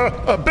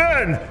 Oh,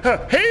 Ben.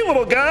 Hey,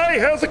 little guy.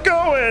 How's it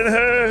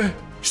going?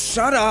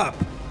 Shut up.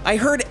 I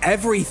heard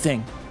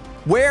everything.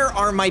 Where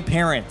are my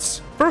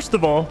parents? First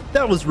of all,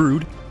 that was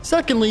rude.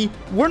 Secondly,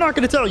 we're not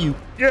going to tell you.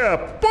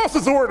 Yeah,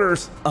 boss's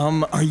orders.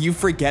 Are you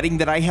forgetting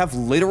that I have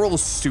literal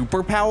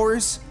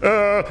superpowers?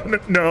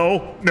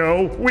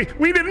 No,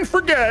 we didn't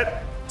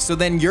forget. So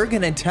then you're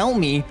gonna tell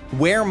me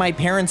where my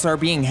parents are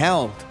being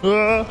held.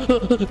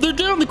 They're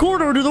down the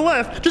corridor to the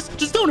left.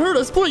 Just don't hurt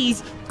us,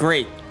 please.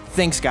 Great.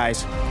 Thanks,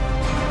 guys.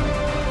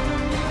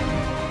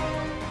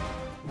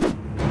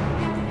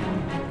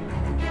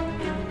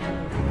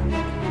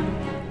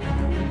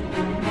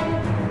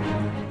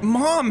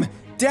 Mom!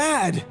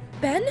 Dad!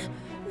 Ben?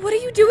 What are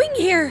you doing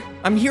here?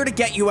 I'm here to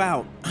get you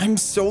out. I'm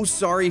so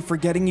sorry for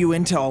getting you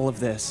into all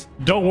of this.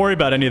 Don't worry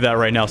about any of that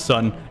right now,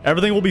 son.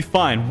 Everything will be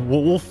fine.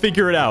 We'll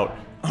figure it out.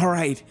 All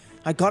right.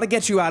 I gotta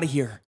get you out of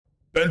here.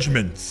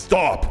 Benjamin,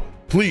 stop.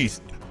 Please,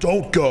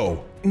 don't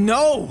go.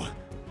 No!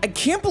 I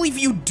can't believe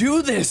you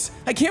do this.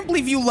 I can't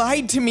believe you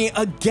lied to me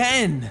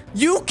again.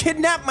 You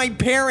kidnapped my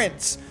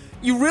parents.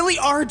 You really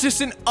are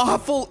just an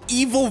awful,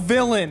 evil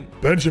villain.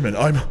 Benjamin,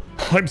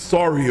 I'm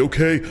sorry,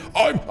 okay?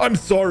 I'm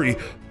sorry.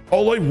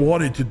 All I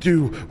wanted to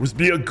do was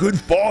be a good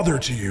father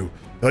to you.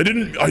 I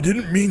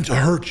didn't mean to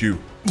hurt you.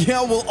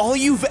 Yeah, well, all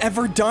you've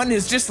ever done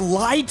is just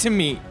lie to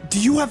me.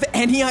 Do you have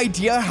any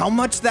idea how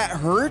much that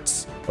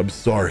hurts? I'm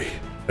sorry.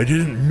 I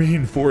didn't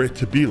mean for it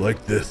to be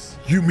like this.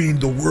 You mean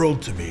the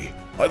world to me.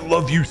 I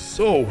love you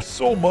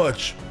so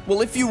much.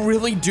 Well, if you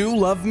really do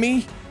love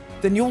me,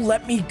 then you'll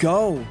let me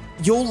go.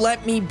 You'll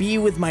let me be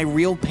with my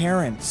real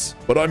parents.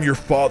 But I'm your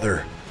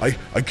father. I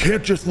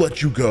can't just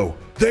let you go.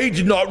 They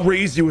did not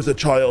raise you as a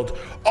child.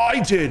 I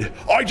did.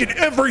 I did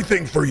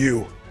everything for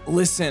you.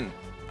 Listen,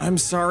 I'm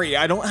sorry.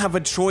 I don't have a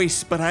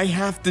choice, but I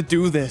have to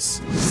do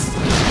this.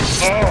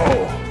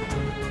 Oh!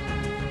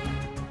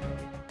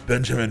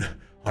 Benjamin,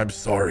 I'm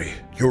sorry.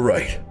 You're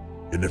right.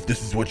 And if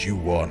this is what you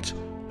want,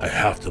 I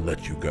have to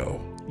let you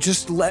go.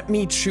 Just let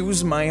me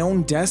choose my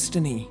own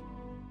destiny.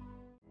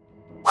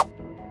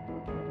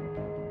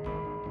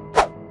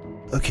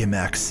 Okay,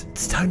 Max,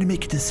 it's time to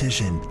make a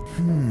decision.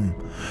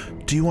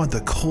 Do you want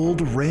the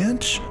cold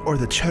ranch or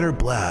the cheddar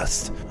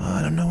blast?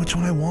 I don't know which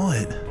one I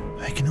want.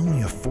 I can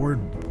only afford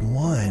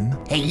one.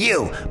 Hey,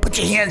 you! Put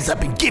your hands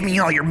up and give me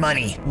all your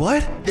money.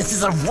 What? This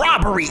is a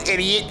robbery,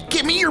 idiot!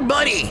 Give me your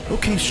money!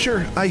 Okay,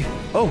 sure.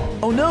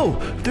 Oh no!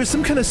 There's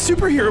some kind of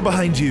superhero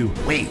behind you.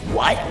 Wait,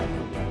 what?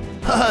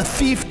 Haha,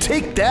 thief,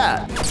 take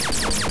that!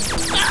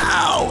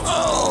 Ow!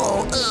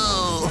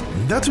 Oh!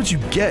 That's what you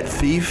get,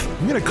 thief.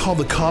 I'm gonna call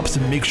the cops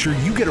and make sure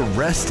you get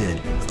arrested.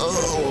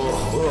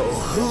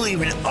 Who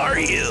even are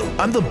you?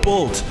 I'm the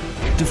Bolt,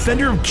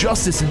 defender of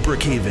justice in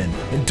Brookhaven,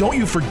 and don't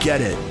you forget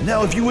it.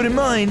 Now, if you wouldn't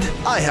mind,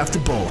 I have to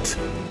bolt.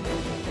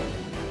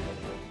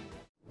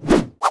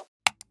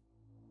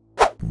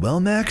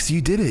 Well, Max,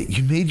 you did it.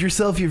 You made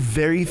yourself your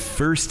very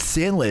first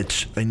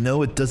sandwich. I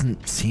know it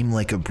doesn't seem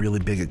like a really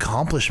big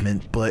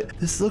accomplishment, but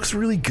this looks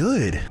really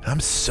good. I'm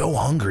so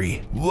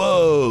hungry.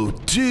 Whoa,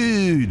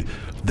 dude.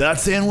 That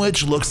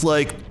sandwich looks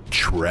like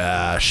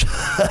trash.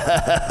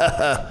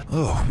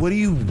 Oh, what do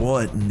you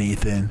want,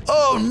 Nathan?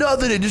 Oh,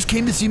 nothing. I just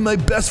came to see my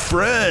best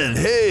friend.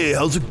 Hey,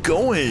 how's it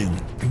going?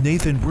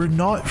 Nathan, we're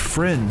not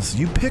friends.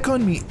 You pick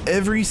on me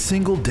every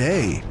single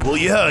day. Well,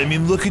 yeah, I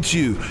mean, look at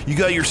you. You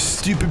got your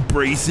stupid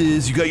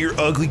braces. You got your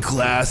ugly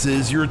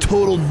glasses. You're a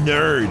total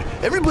nerd.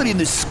 Everybody in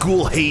this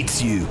school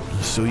hates you.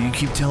 So you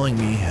keep telling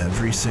me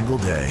every single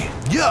day.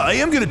 Yeah, I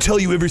am gonna tell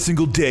you every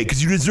single day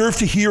because you deserve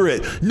to hear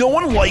it. No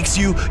one likes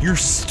you. You're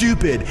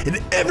stupid.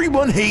 And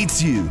everyone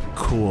hates you.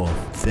 Cool.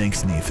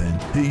 Thanks, Nathan.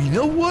 Hey, you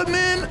know what,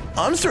 man?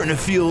 I'm starting to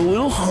feel a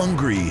little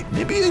hungry.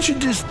 Maybe I should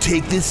just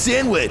take this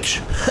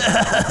sandwich.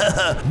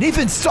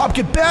 Nathan, stop!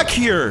 Get back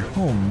here!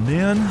 Oh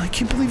man, I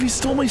can't believe he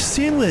stole my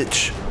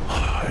sandwich.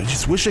 I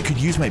just wish I could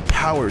use my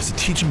powers to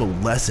teach him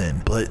a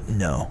lesson, but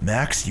no.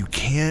 Max, you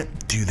can't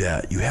do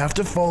that. You have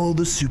to follow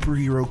the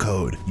superhero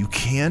code. You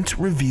can't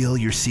reveal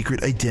your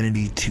secret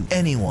identity to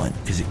anyone,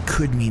 because it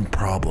could mean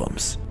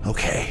problems.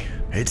 Okay,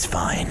 it's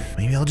fine.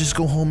 Maybe I'll just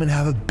go home and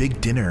have a big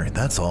dinner,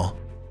 that's all.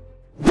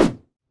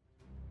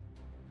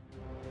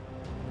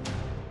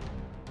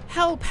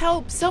 Help,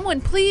 help,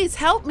 someone please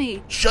help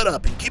me. Shut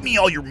up and give me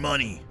all your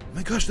money. Oh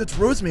my gosh, that's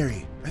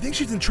Rosemary. I think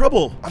she's in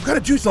trouble. I've got to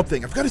do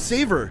something. I've got to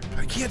save her. But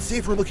I can't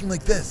save her looking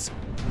like this.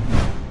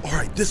 All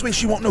right, this way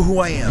she won't know who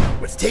I am.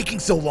 What's taking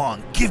so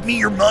long? Give me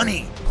your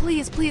money.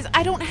 Please, please,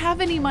 I don't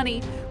have any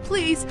money.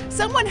 Please,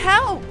 someone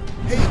help.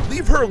 Hey,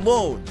 leave her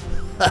alone.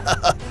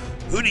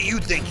 Who do you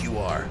think you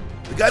are?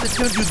 The guy that's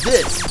gonna do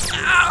this.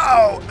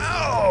 Ow,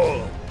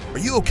 ow. Are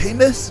you okay,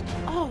 miss?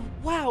 Oh,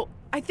 wow.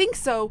 I think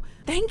so.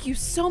 Thank you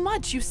so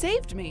much. You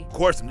saved me. Of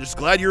course, I'm just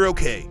glad you're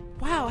okay.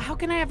 Wow, how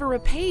can I ever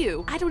repay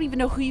you? I don't even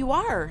know who you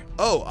are.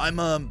 Oh, I'm,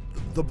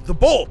 the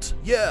Bolt.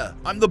 Yeah,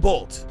 I'm the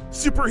Bolt.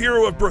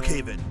 Superhero of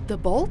Brookhaven. The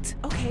Bolt?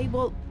 Okay,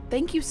 well,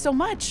 thank you so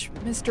much,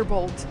 Mr.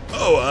 Bolt.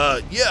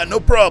 Oh, yeah, no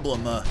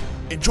problem.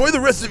 Enjoy the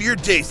rest of your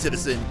day,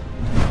 citizen.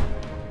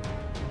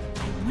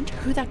 I wonder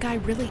who that guy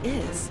really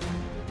is.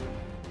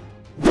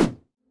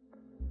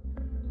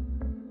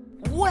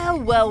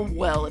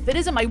 Well, if it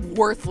isn't my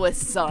worthless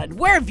son,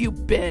 where have you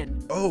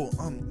been? Oh,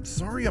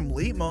 sorry I'm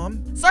late,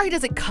 Mom. Sorry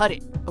doesn't cut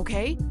it,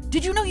 okay?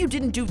 Did you know you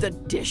didn't do the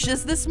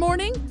dishes this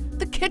morning?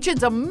 The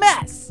kitchen's a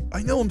mess.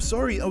 I know, I'm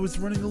sorry. I was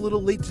running a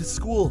little late to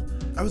school.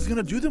 I was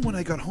gonna do them when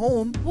I got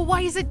home. Well,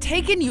 why is it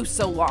taking you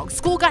so long?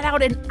 School got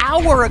out an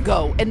hour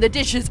ago, and the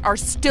dishes are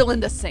still in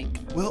the sink.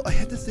 Well, I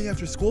had to stay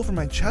after school for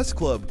my chess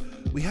club.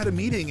 We had a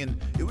meeting,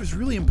 and it was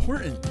really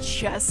important.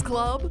 Chess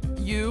club?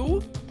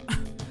 You?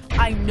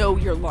 I know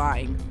you're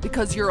lying,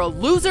 because you're a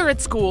loser at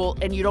school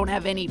and you don't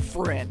have any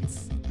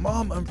friends.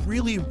 Mom, I'm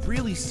really,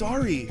 really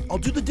sorry. I'll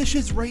do the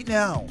dishes right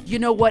now. You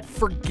know what?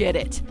 Forget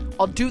it.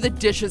 I'll do the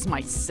dishes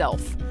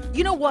myself.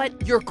 You know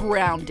what? You're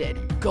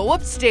grounded. Go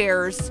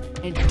upstairs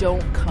and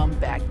don't come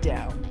back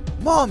down.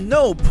 Mom,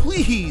 no,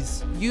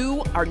 please.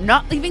 You are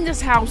not leaving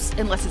this house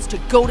unless it's to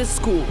go to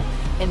school.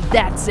 And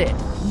that's it.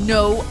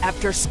 No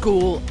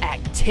after-school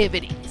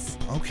activities.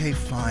 Okay,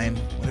 fine.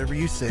 Whatever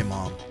you say,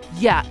 Mom.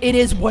 Yeah, it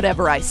is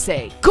whatever I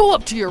say. Go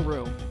up to your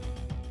room.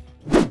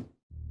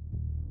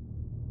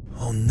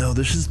 Oh no,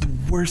 this is the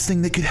worst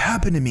thing that could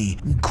happen to me.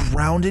 I'm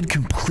grounded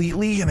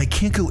completely and I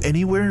can't go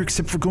anywhere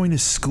except for going to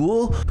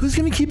school? Who's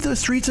gonna keep the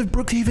streets of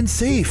Brookhaven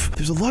safe?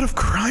 There's a lot of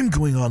crime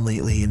going on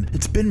lately and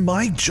it's been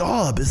my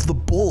job as the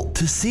Bolt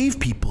to save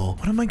people.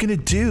 What am I gonna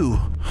do?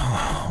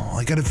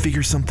 I gotta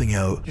figure something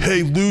out.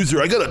 Hey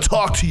loser, I gotta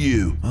talk to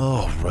you.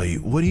 Oh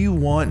right, what do you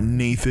want,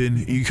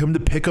 Nathan? You come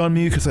to pick on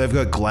me because I've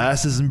got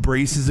glasses and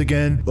braces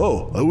again?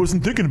 Oh, I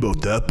wasn't thinking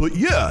about that, but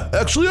yeah,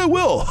 actually I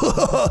will.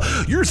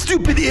 You're a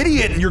stupid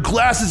idiot and your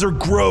glasses are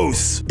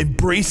gross. And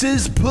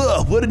braces?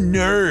 Puh, what a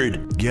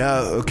nerd. Yeah,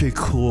 okay,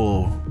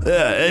 cool.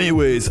 Yeah,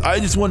 anyways, I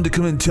just wanted to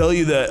come and tell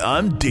you that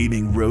I'm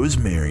dating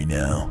Rosemary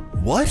now.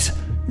 What?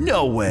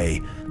 No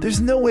way.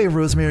 There's no way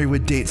Rosemary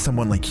would date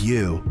someone like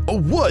you. Oh,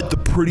 what? The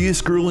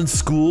prettiest girl in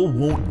school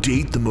won't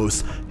date the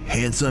most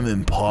handsome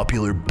and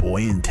popular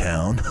boy in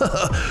town?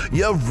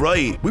 Yeah,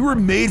 right. We were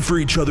made for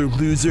each other,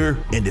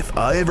 loser. And if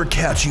I ever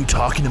catch you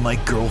talking to my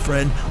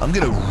girlfriend, I'm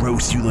gonna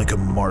roast you like a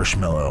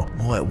marshmallow.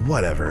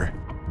 Whatever.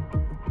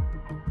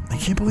 I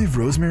can't believe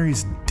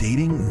Rosemary's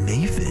dating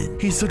Nathan.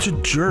 He's such a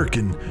jerk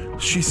and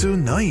she's so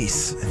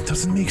nice. It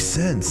doesn't make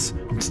sense.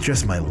 It's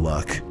just my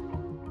luck.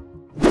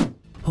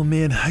 Oh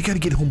man, I gotta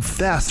get home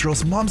fast or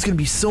else mom's gonna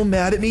be so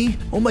mad at me.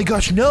 Oh my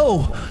gosh,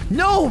 no!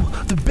 No!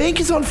 The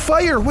bank is on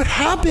fire! What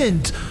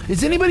happened?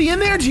 Is anybody in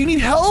there? Do you need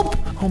help?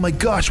 Oh my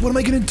gosh, what am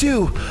I gonna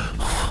do?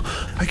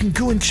 I can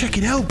go and check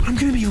it out, but I'm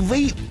gonna be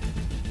late.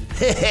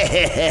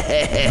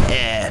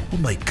 Oh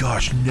my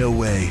gosh, no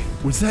way.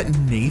 Was that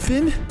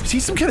Nathan? Is he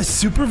some kind of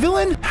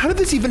supervillain? How did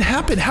this even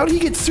happen? How did he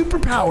get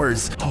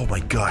superpowers? Oh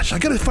my gosh, I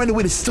gotta find a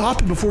way to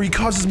stop him before he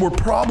causes more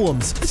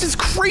problems. This is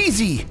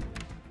crazy!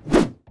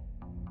 Come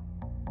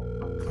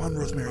on,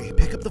 Rosemary,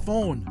 pick up the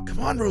phone. Come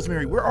on,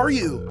 Rosemary, where are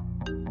you?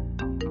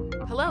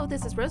 Hello,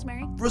 this is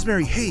Rosemary.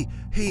 Rosemary, hey,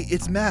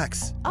 it's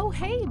Max. Oh,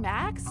 hey,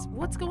 Max.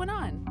 What's going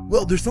on?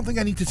 Well, there's something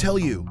I need to tell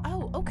you.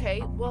 Oh,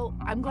 okay. Well,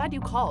 I'm glad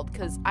you called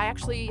because I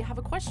actually have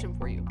a question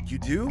for you. You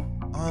do?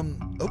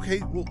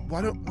 Okay. Well,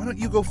 why don't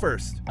you go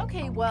first?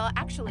 Okay, well,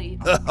 actually.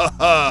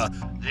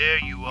 There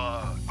you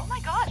are. Oh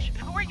my gosh,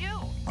 who are you?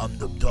 I'm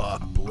the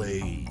Dark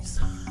Blaze.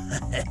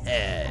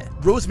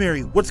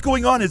 Rosemary, what's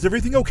going on? Is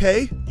everything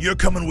okay? You're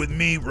coming with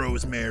me,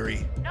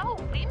 Rosemary. No,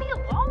 leave me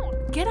alone.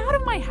 Get out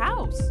of my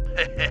house.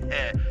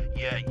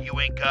 Yeah, you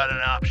ain't got an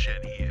option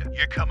here.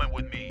 You're coming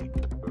with me.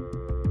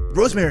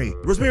 Rosemary,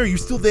 are you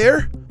still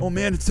there? Oh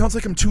man, it sounds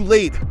like I'm too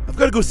late. I've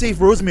got to go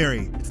save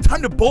Rosemary. It's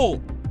time to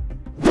bolt.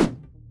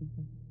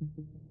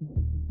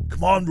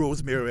 Come on,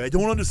 Rosemary, I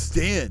don't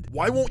understand.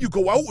 Why won't you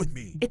go out with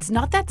me? It's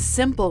not that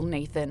simple,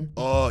 Nathan.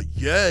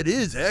 Yeah, it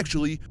is,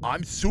 actually.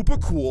 I'm super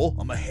cool,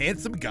 I'm a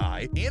handsome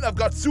guy, and I've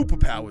got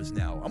superpowers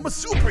now. I'm a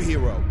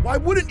superhero. Why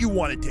wouldn't you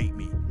want to date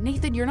me?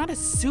 Nathan, you're not a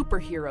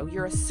superhero.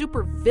 You're a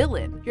super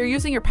villain. You're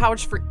using your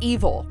powers for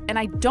evil, and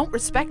I don't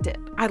respect it.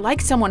 I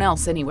like someone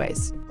else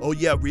anyways. Oh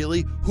yeah,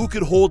 really? Who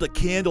could hold a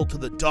candle to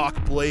the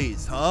Dark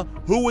Blaze, huh?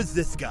 Who is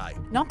this guy?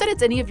 Not that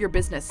it's any of your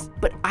business,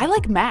 but I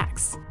like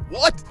Max.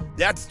 What?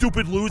 That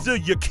stupid loser?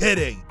 You're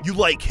kidding. You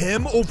like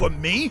him over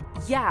me?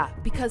 Yeah,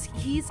 because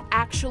he's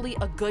actually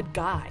a good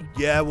guy.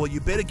 Yeah, well,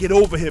 you better get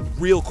over him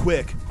real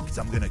quick, because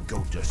I'm gonna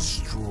go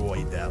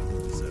destroy that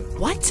loser.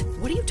 What?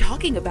 What are you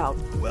talking about?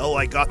 Well,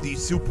 I got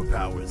these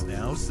superpowers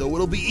now, so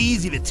it'll be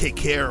easy to take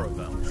care of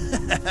him.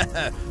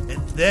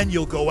 And then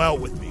you'll go out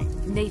with me.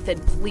 Nathan,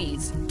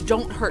 please,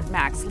 don't hurt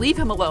Max. Leave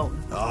him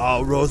alone.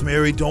 Oh,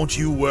 Rosemary, don't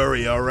you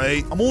worry, all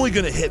right? I'm only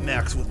gonna hit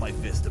Max with my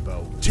fist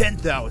about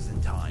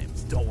 10,000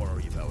 times. Don't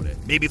worry about it.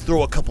 Maybe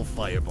throw a couple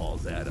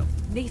fireballs at him.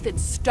 Nathan,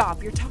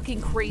 stop. You're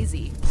talking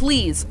crazy.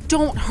 Please,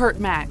 don't hurt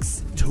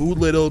Max. Too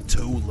little,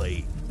 too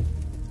late.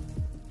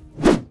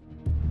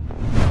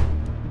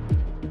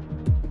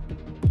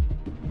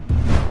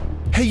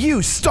 Hey,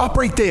 you, stop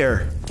right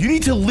there. You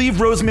need to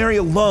leave Rosemary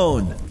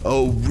alone.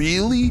 Oh,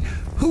 really?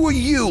 Who are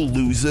you,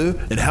 loser?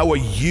 And how are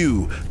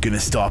you gonna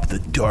stop the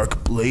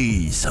Dark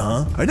Blaze,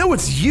 huh? I know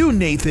it's you,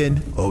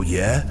 Nathan. Oh,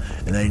 yeah?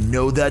 And I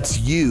know that's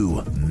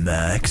you,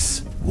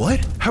 Max.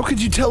 What? How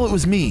could you tell it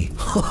was me?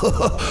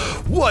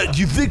 What,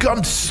 you think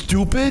I'm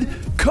stupid?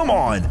 Come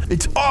on,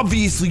 it's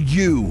obviously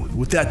you.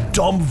 With that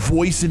dumb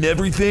voice and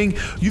everything.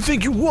 You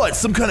think you're what,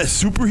 some kind of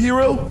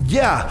superhero?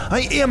 Yeah,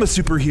 I am a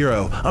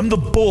superhero. I'm the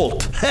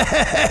Bolt.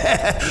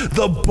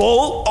 The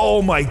Bolt?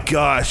 Oh my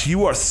gosh,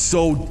 you are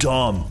so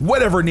dumb.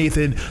 Whatever,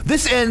 Nathan.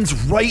 This ends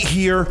right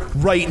here,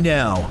 right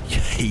now.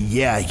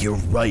 Yeah, you're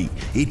right.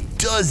 It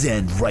does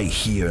end right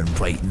here and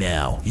right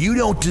now. You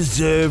don't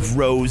deserve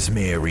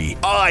Rosemary.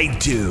 I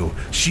do.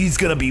 She's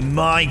gonna be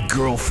my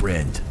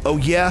girlfriend. Oh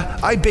yeah?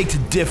 I beg to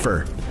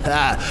differ.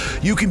 Ha,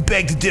 you can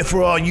beg to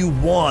differ all you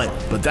want,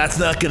 but that's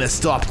not gonna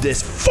stop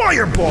this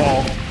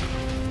fireball.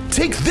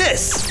 Take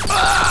this.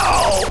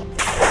 Ow! What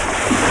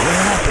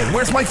happened?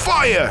 Where's my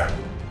fire?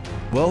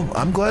 Well,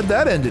 I'm glad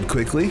that ended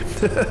quickly.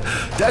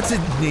 That's it,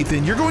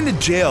 Nathan. You're going to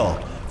jail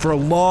for a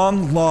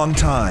long, long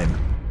time.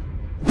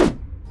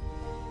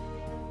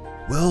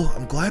 Well,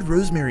 I'm glad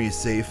Rosemary is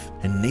safe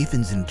and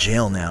Nathan's in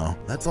jail now.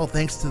 That's all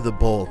thanks to the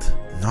Bolt,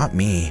 not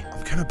me.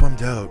 I'm kind of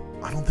bummed out.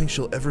 I don't think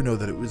she'll ever know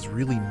that it was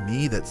really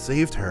me that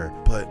saved her,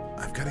 but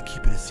I've got to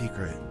keep it a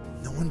secret.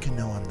 No one can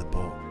know I'm the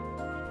Bolt.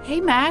 Hey,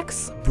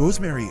 Max.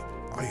 Rosemary,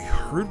 I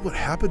heard what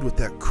happened with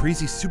that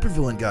crazy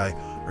supervillain guy.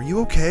 Are you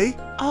okay?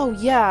 Oh,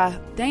 yeah.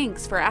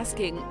 Thanks for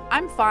asking.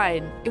 I'm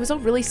fine. It was all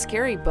really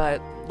scary,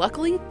 but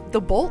luckily,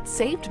 the Bolt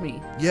saved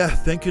me. Yeah,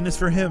 thank goodness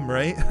for him,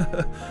 right?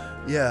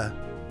 Yeah.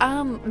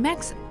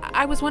 Max,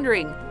 I was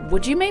wondering,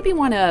 would you maybe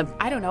want to,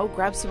 I don't know,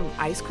 grab some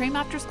ice cream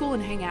after school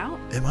and hang out?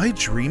 Am I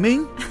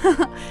dreaming?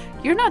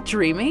 You're not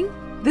dreaming.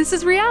 This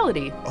is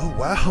reality. Oh,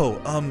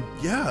 wow.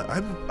 Yeah,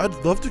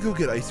 I'd love to go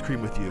get ice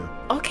cream with you.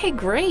 Okay,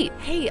 great.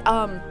 Hey,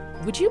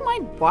 would you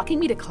mind walking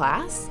me to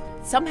class?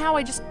 Somehow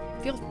I just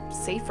feel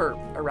safer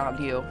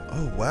around you.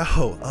 Oh,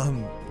 wow.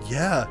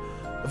 Yeah,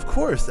 of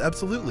course,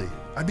 absolutely.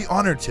 I'd be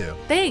honored to.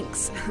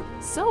 Thanks.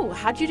 So,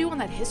 how'd you do on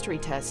that history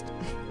test?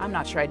 I'm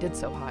not sure I did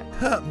so hot.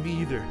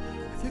 Me either.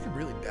 I think I'm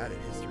really bad at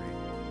history.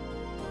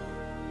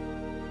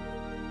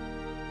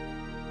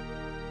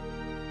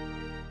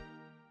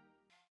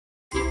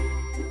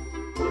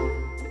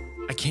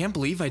 I can't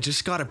believe I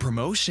just got a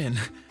promotion.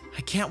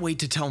 I can't wait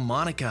to tell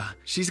Monica.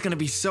 She's gonna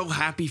be so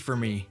happy for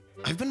me.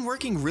 I've been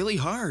working really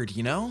hard,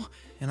 you know?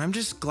 And I'm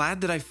just glad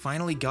that I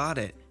finally got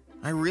it.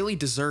 I really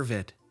deserve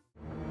it.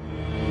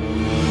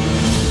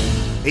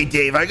 Hey,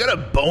 Dave, I got a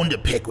bone to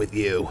pick with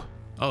you.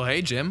 Oh,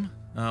 hey, Jim.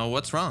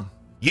 What's wrong?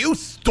 You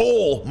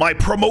stole my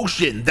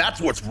promotion.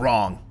 That's what's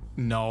wrong.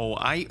 No,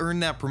 I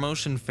earned that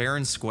promotion fair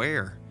and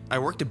square. I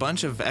worked a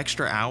bunch of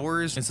extra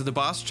hours, and so the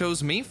boss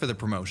chose me for the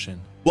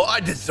promotion. Well, I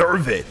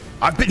deserve it.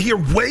 I've been here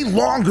way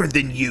longer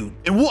than you.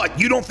 And what,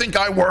 you don't think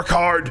I work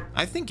hard?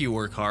 I think you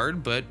work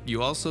hard, but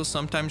you also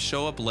sometimes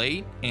show up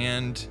late,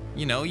 and,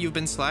 you know, you've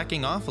been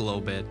slacking off a little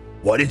bit.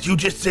 What did you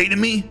just say to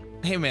me?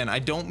 Hey man, I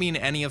don't mean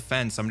any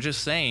offense. I'm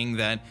just saying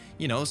that,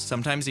 you know,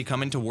 sometimes you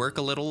come into work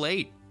a little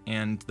late,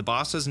 and the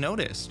boss has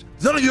noticed.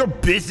 It's none of your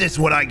business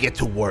when I get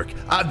to work.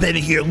 I've been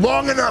here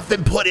long enough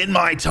and put in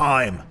my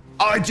time.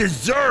 I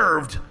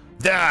deserved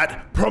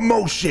that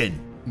promotion.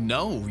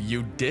 No,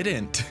 you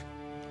didn't.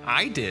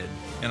 I did,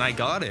 and I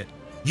got it.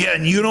 Yeah,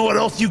 and you know what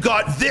else you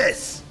got?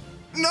 This!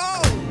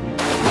 No!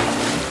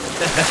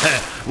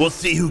 We'll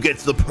see who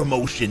gets the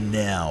promotion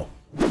now.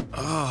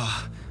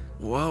 Oh,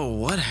 whoa,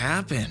 what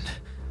happened?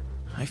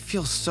 I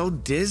feel so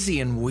dizzy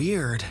and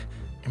weird.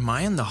 Am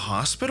I in the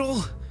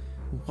hospital?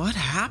 What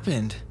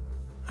happened?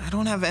 I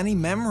don't have any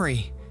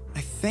memory.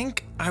 I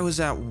think I was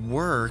at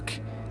work,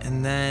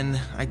 and then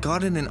I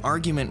got in an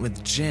argument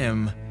with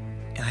Jim,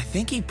 and I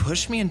think he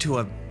pushed me into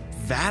a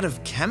vat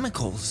of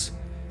chemicals.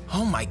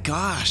 Oh my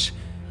gosh,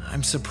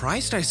 I'm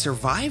surprised I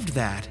survived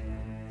that.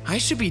 I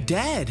should be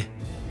dead.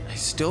 I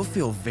still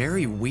feel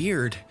very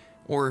weird,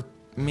 or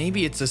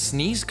maybe it's a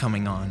sneeze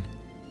coming on.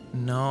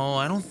 No,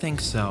 I don't think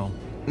so.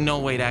 No,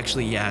 wait,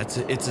 actually, yeah,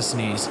 it's a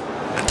sneeze.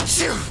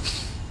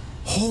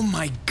 Oh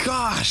my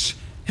gosh!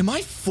 Am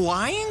I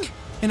flying?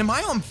 And am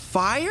I on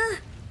fire?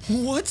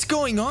 What's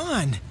going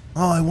on?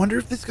 Oh, I wonder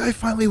if this guy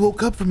finally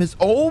woke up from his—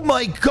 Oh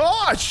my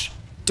gosh!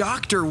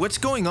 Doctor, what's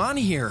going on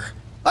here?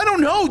 I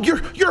don't know.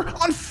 You're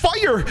on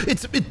fire.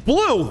 It's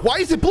blue. Why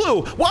is it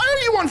blue? Why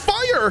are you on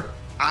fire?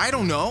 I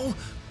don't know.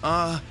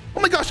 Oh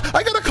my gosh,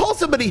 I gotta call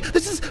somebody.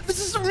 This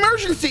is an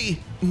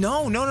emergency.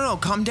 No,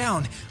 calm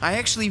down. I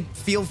actually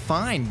feel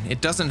fine. It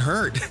doesn't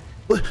hurt.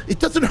 It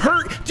doesn't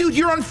hurt? Dude,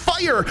 you're on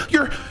fire.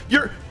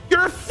 You're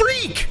a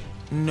freak.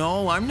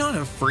 No, I'm not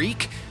a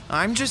freak.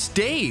 I'm just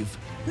Dave.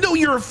 No,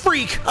 you're a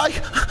freak.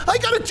 I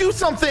gotta do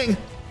something.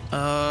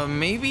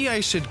 Maybe I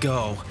should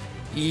go.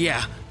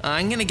 Yeah,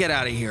 I'm gonna get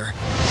out of here.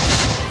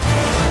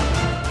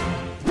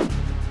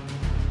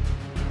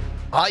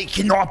 I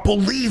cannot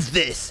believe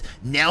this.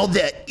 Now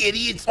that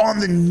idiot's on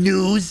the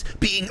news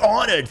being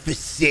honored for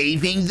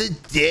saving the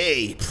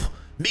day.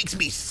 Makes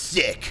me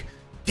sick.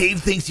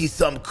 Dave thinks he's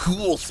some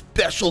cool,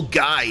 special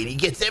guy and he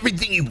gets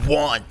everything he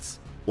wants.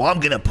 Well,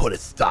 I'm gonna put a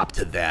stop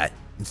to that.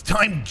 It's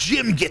time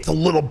Jim gets a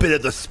little bit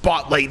of the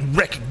spotlight and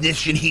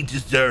recognition he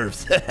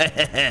deserves.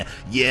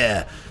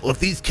 Yeah, well, if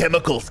these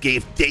chemicals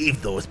gave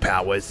Dave those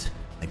powers,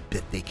 I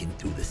bet they can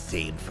do the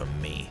same for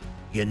me.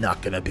 You're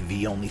not gonna be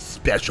the only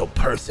special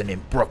person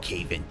in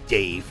Brookhaven,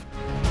 Dave.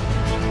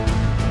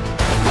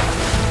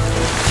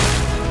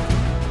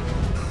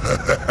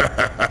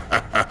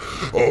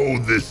 Oh,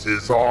 this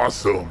is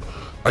awesome.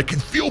 I can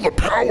feel the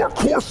power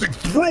coursing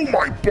through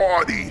my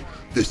body.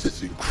 This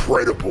is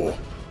incredible.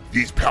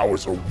 These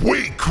powers are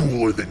way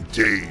cooler than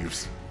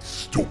Dave's.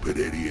 Stupid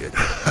idiot.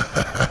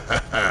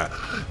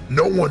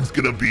 No one's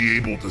gonna be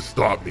able to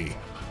stop me.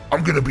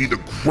 I'm gonna be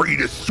the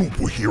greatest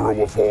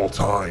superhero of all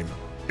time.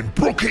 And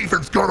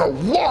Brookhaven's gonna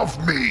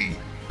love me!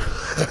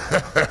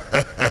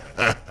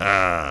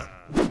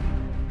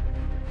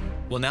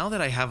 Well, now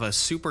that I have a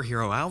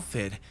superhero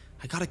outfit,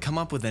 I gotta come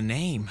up with a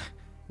name.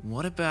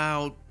 What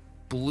about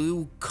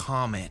Blue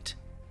Comet?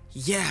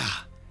 Yeah,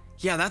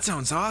 that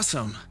sounds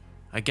awesome.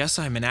 I guess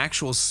I'm an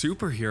actual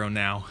superhero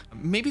now.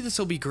 Maybe this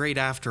will be great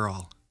after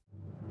all.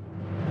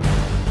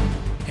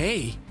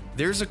 Hey,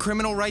 there's a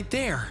criminal right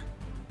there.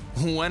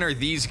 When are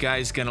these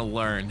guys gonna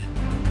learn?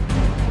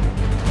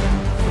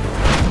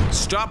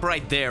 Stop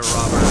right there,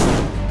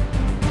 Robert.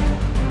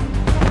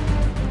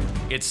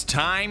 It's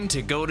time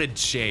to go to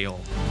jail.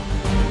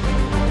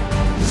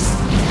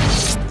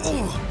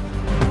 Oh.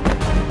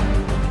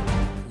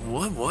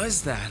 What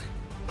was that?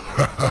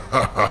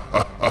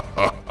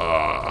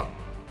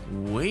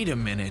 Wait a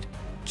minute.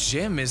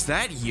 Jim, is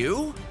that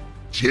you?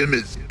 Jim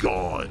is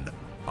gone.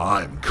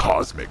 I'm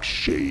Cosmic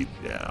Shade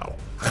now.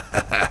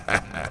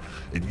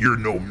 And you're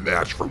no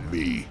match for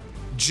me.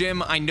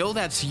 Jim, I know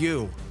that's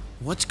you.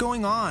 What's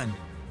going on?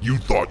 You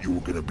thought you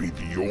were gonna be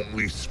the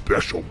only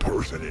special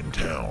person in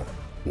town.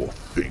 Well,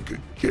 think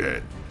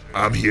again.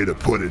 I'm here to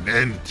put an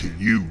end to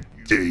you,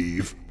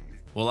 Dave.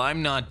 Well,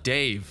 I'm not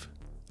Dave.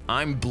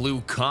 I'm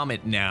Blue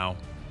Comet now.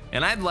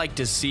 And I'd like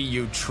to see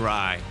you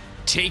try.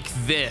 Take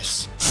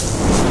this.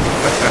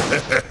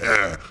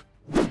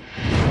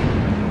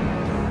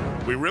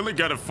 We really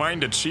gotta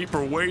find a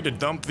cheaper way to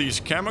dump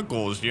these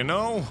chemicals, you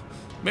know?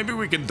 Maybe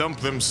we can dump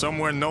them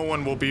somewhere no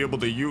one will be able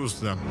to use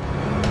them.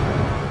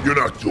 You're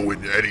not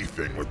doing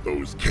anything with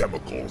those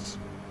chemicals.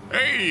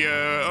 Hey,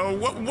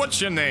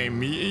 what's your name?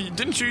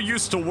 Didn't you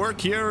used to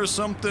work here or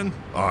something?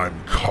 I'm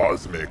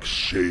Cosmic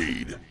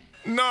Shade.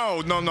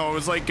 No,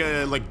 it's like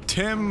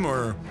Tim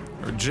or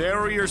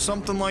Jerry or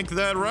something like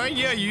that, right?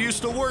 Yeah, you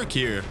used to work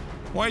here.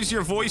 Why is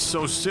your voice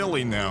so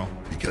silly now?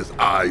 Because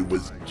I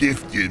was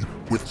gifted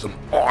with some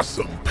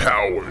awesome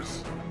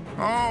powers.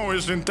 Oh,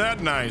 isn't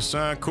that nice?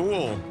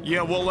 Cool.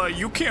 Yeah, well,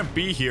 you can't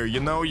be here, you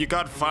know? You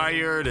got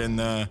fired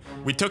and,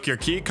 we took your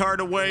key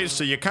card away,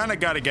 so you kinda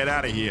gotta get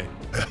out of here.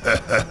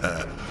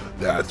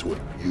 That's what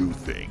you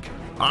think.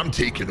 I'm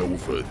taking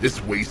over.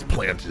 This waste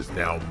plant is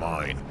now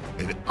mine,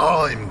 and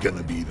I'm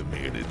gonna be the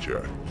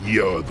manager.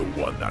 You're the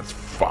one that's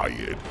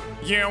fired.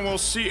 Yeah, well,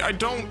 see, I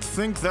don't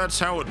think that's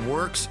how it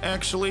works,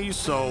 actually,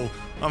 so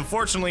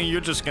unfortunately,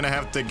 you're just gonna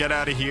have to get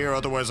out of here,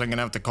 otherwise I'm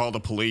gonna have to call the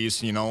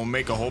police, you know,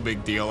 make a whole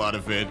big deal out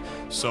of it.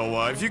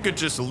 So, if you could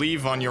just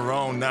leave on your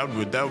own, that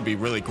would be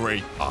really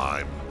great.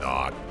 I'm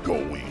not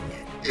going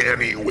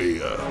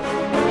anywhere.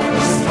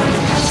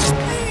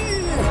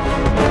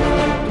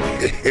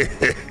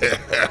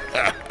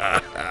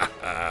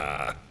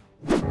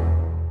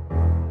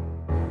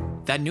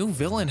 That new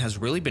villain has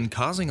really been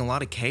causing a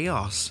lot of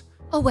chaos.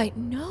 Oh, wait,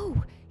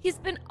 no. He's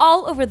been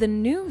all over the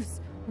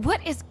news.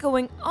 What is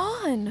going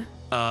on?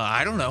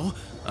 I don't know.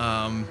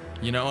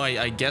 You know,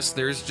 I guess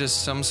there's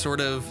just some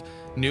sort of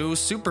new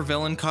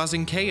supervillain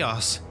causing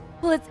chaos.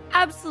 Well, it's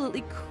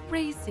absolutely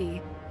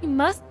crazy. He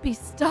must be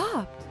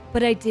stopped.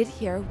 But I did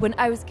hear when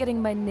I was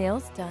getting my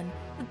nails done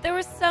that there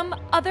was some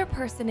other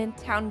person in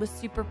town with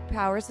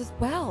superpowers as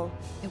well.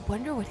 I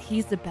wonder what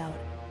he's about.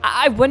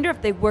 I wonder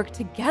if they work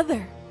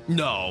together.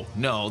 No,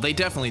 they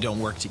definitely don't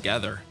work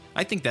together.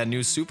 I think that new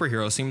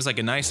superhero seems like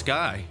a nice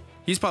guy.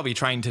 He's probably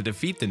trying to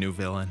defeat the new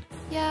villain.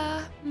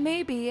 Yeah,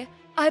 maybe.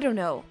 I don't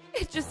know.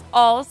 It just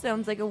all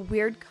sounds like a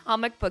weird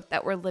comic book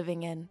that we're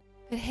living in.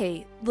 But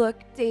hey, look,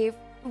 Dave,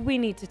 we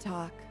need to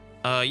talk.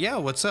 Yeah,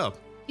 what's up?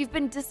 You've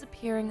been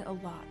disappearing a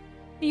lot.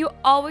 You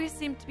always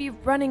seem to be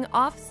running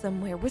off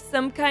somewhere with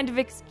some kind of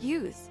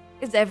excuse.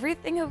 Is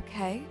everything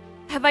okay?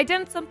 Have I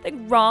done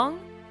something wrong?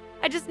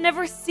 I just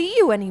never see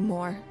you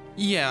anymore.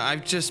 Yeah,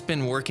 I've just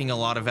been working a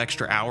lot of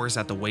extra hours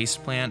at the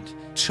waste plant.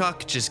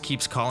 Chuck just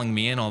keeps calling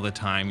me in all the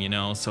time, you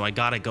know, so I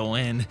gotta go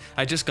in.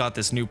 I just got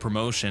this new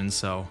promotion,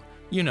 so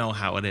you know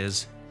how it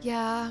is.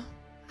 Yeah,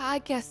 I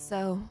guess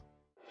so.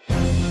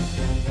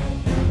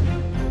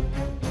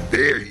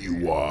 There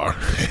you are.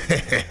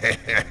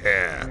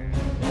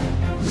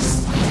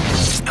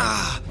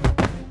 Ah!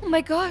 Oh my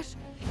gosh,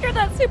 you're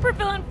that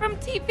supervillain from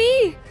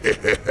TV!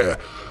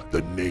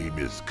 The name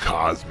is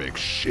Cosmic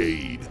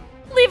Shade.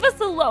 Leave us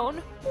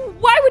alone!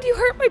 Why would you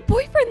hurt my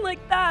boyfriend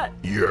like that?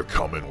 You're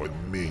coming with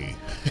me.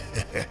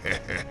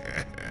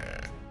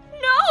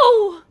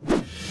 No!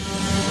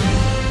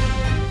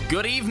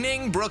 Good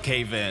evening,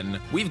 Brookhaven.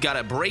 We've got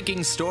a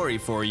breaking story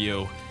for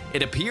you.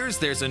 It appears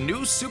there's a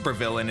new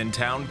supervillain in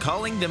town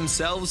calling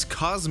themselves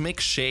Cosmic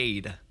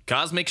Shade.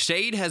 Cosmic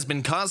Shade has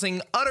been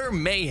causing utter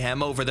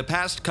mayhem over the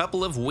past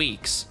couple of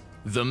weeks.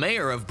 The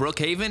mayor of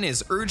Brookhaven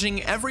is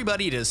urging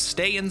everybody to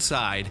stay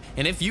inside,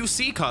 and if you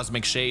see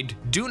Cosmic Shade,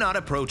 do not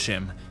approach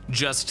him.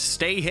 Just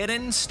stay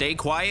hidden, stay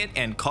quiet,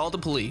 and call the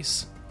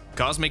police.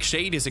 Cosmic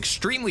Shade is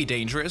extremely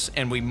dangerous,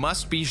 and we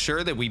must be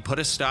sure that we put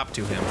a stop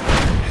to him.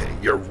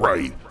 You're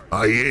right.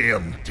 I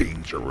am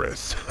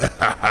dangerous.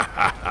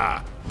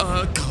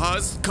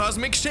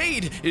 Cosmic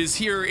Shade is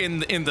here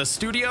in the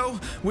studio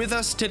with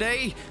us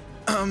today.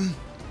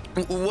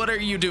 What are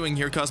you doing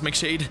here, Cosmic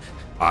Shade?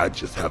 I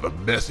just have a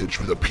message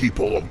for the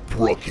people of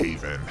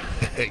Brookhaven.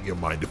 You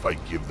mind if I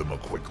give them a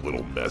quick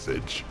little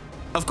message?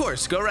 Of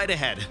course, go right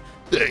ahead.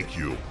 Thank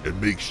you,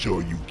 and make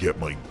sure you get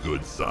my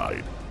good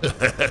side.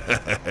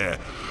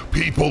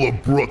 People of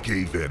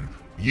Brookhaven,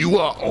 you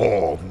are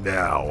all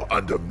now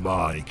under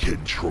my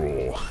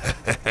control.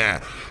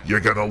 You're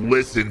gonna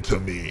listen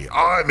to me.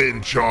 I'm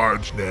in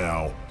charge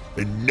now,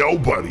 and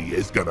nobody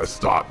is gonna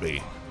stop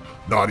me.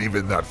 Not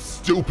even that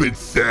stupid,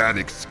 sad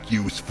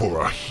excuse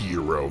for a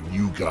hero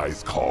you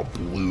guys call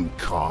Blue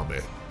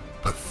Comet.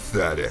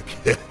 Pathetic.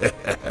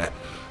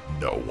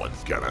 No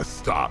one's gonna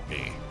stop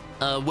me.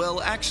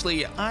 Well,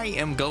 actually, I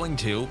am going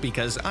to,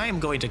 because I am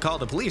going to call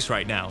the police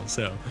right now,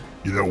 so.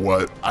 You know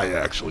what? I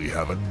actually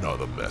have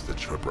another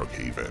message for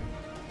Brookhaven.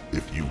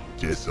 If you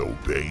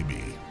disobey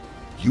me,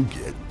 you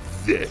get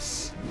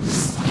this.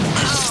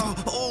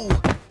 Oh,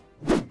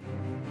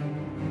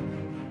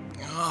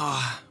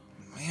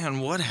 man,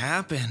 what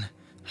happened?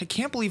 I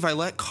can't believe I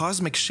let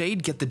Cosmic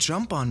Shade get the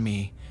jump on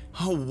me.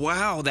 Oh,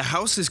 wow, the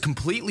house is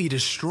completely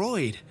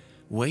destroyed.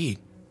 Wait,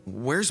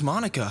 where's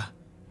Monica?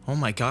 Oh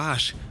my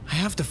gosh, I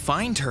have to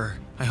find her.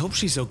 I hope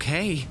she's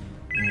okay.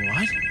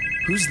 What?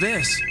 Who's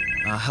this?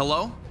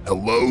 Hello?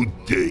 Hello,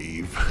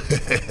 Dave.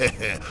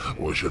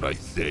 Or should I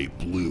say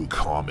Blue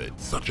Comet?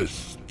 Such a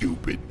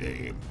stupid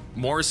name.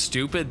 More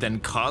stupid than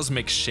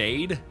Cosmic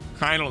Shade?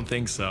 I don't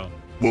think so.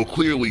 Well,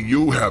 clearly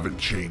you haven't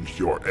changed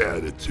your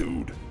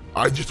attitude.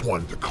 I just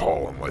wanted to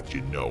call and let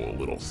you know a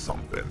little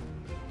something.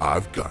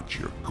 I've got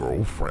your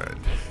girlfriend.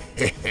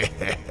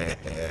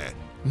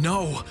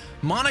 No,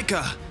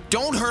 Monica,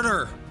 don't hurt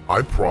her.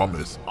 I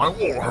promise, I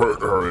won't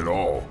hurt her at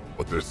all.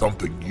 But there's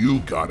something you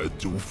gotta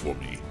do for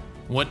me.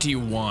 What do you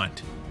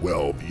want?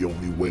 Well, the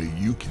only way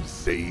you can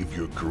save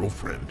your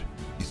girlfriend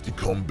is to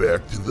come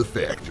back to the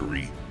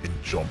factory and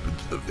jump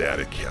into the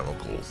vat of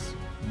chemicals.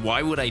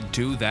 Why would I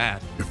do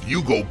that? If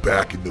you go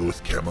back in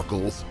those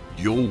chemicals,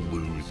 you'll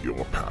lose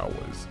your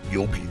powers.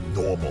 You'll be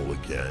normal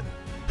again.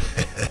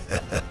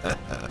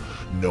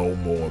 No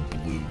more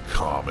Blue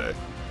Comet.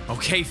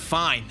 Okay,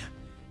 fine.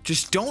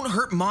 Just don't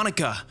hurt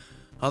Monica.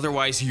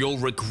 Otherwise, you'll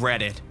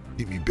regret it.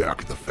 Meet me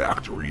back at the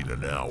factory in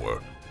an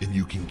hour, and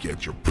you can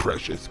get your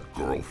precious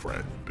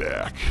girlfriend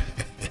back.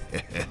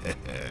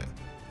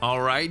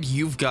 All right,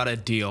 you've got a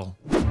deal.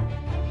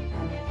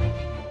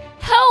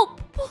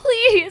 Help,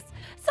 please!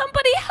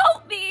 Somebody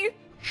help me!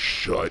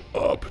 Shut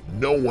up.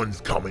 No one's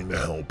coming to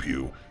help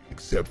you,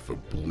 except for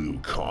Blue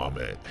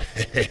Comet.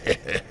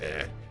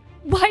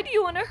 Why do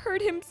you want to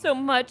hurt him so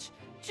much?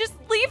 Just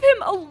leave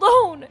him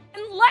alone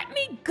and let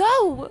me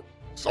go!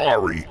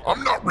 Sorry,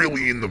 I'm not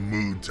really in the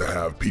mood to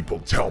have people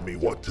tell me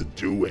what to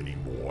do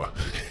anymore.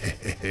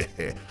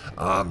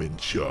 I'm in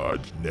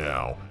charge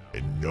now,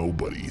 and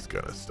nobody's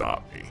gonna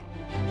stop me.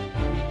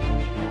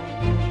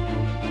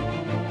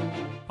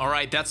 All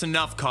right, that's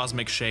enough,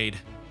 Cosmic Shade.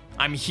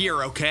 I'm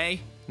here, okay?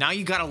 Now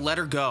you gotta let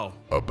her go.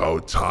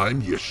 About time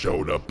you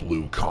showed up,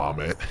 Blue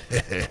Comet.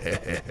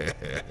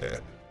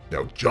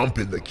 Now jump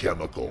in the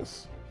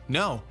chemicals.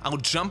 No, I'll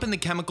jump in the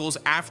chemicals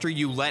after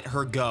you let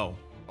her go.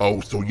 Oh,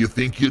 so you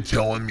think you're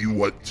telling me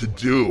what to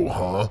do,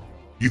 huh?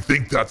 You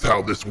think that's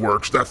how this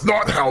works? That's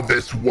not how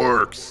this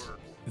works!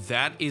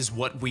 That is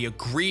what we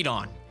agreed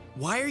on.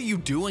 Why are you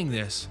doing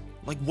this?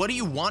 Like, what do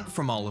you want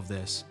from all of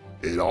this?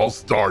 It all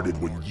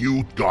started when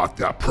you got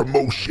that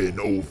promotion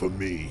over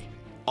me.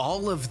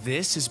 All of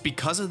this is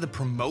because of the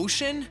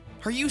promotion?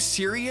 Are you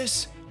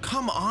serious?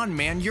 Come on,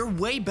 man, you're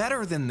way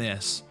better than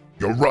this.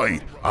 You're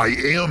right, I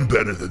am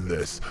better than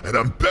this, and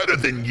I'm better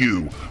than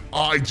you.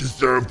 I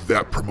deserved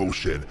that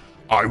promotion.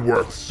 I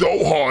worked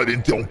so hard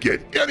and don't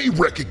get any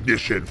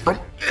recognition from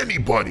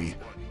anybody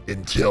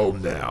until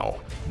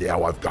now.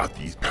 Now I've got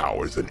these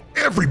powers and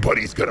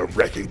everybody's gonna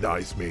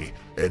recognize me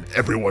and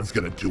everyone's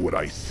gonna do what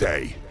I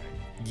say.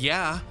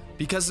 Yeah,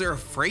 because they're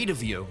afraid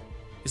of you.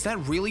 Is that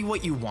really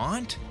what you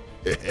want?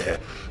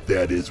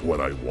 That is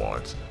what I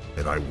want,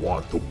 and I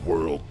want the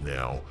world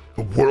now.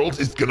 The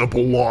world is gonna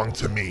belong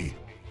to me.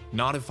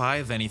 Not if I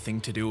have anything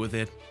to do with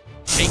it.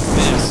 Take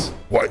this.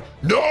 What?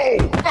 No!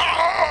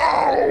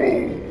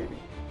 Ow!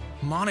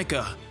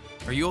 Monica,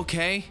 are you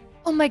okay?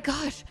 Oh my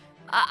gosh,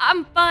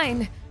 I'm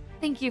fine.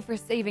 Thank you for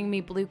saving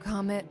me, Blue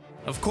Comet.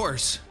 Of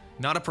course,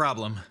 not a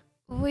problem.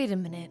 Wait a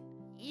minute.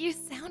 You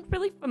sound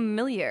really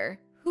familiar.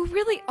 Who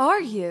really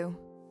are you?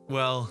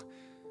 Well,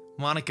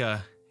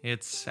 Monica,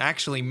 it's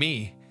actually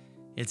me.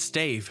 It's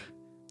Dave.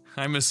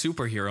 I'm a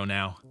superhero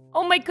now.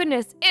 Oh my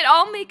goodness, it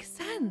all makes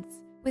sense.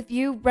 With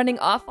you running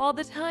off all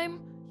the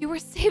time, you were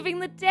saving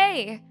the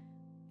day.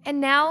 And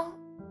now,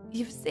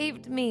 you've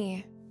saved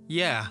me.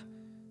 Yeah.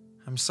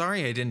 I'm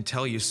sorry I didn't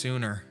tell you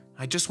sooner.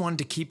 I just wanted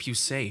to keep you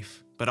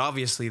safe, but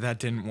obviously that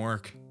didn't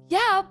work.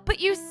 Yeah, but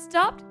you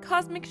stopped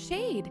Cosmic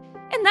Shade,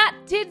 and that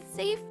did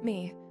save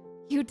me.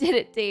 You did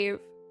it, Dave.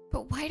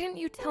 But why didn't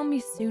you tell me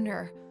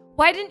sooner?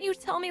 Why didn't you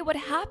tell me what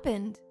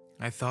happened?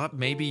 I thought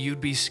maybe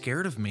you'd be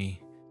scared of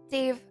me.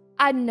 Dave,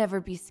 I'd never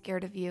be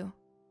scared of you.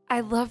 I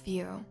love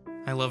you.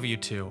 I love you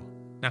too.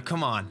 Now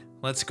come on,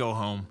 let's go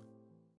home.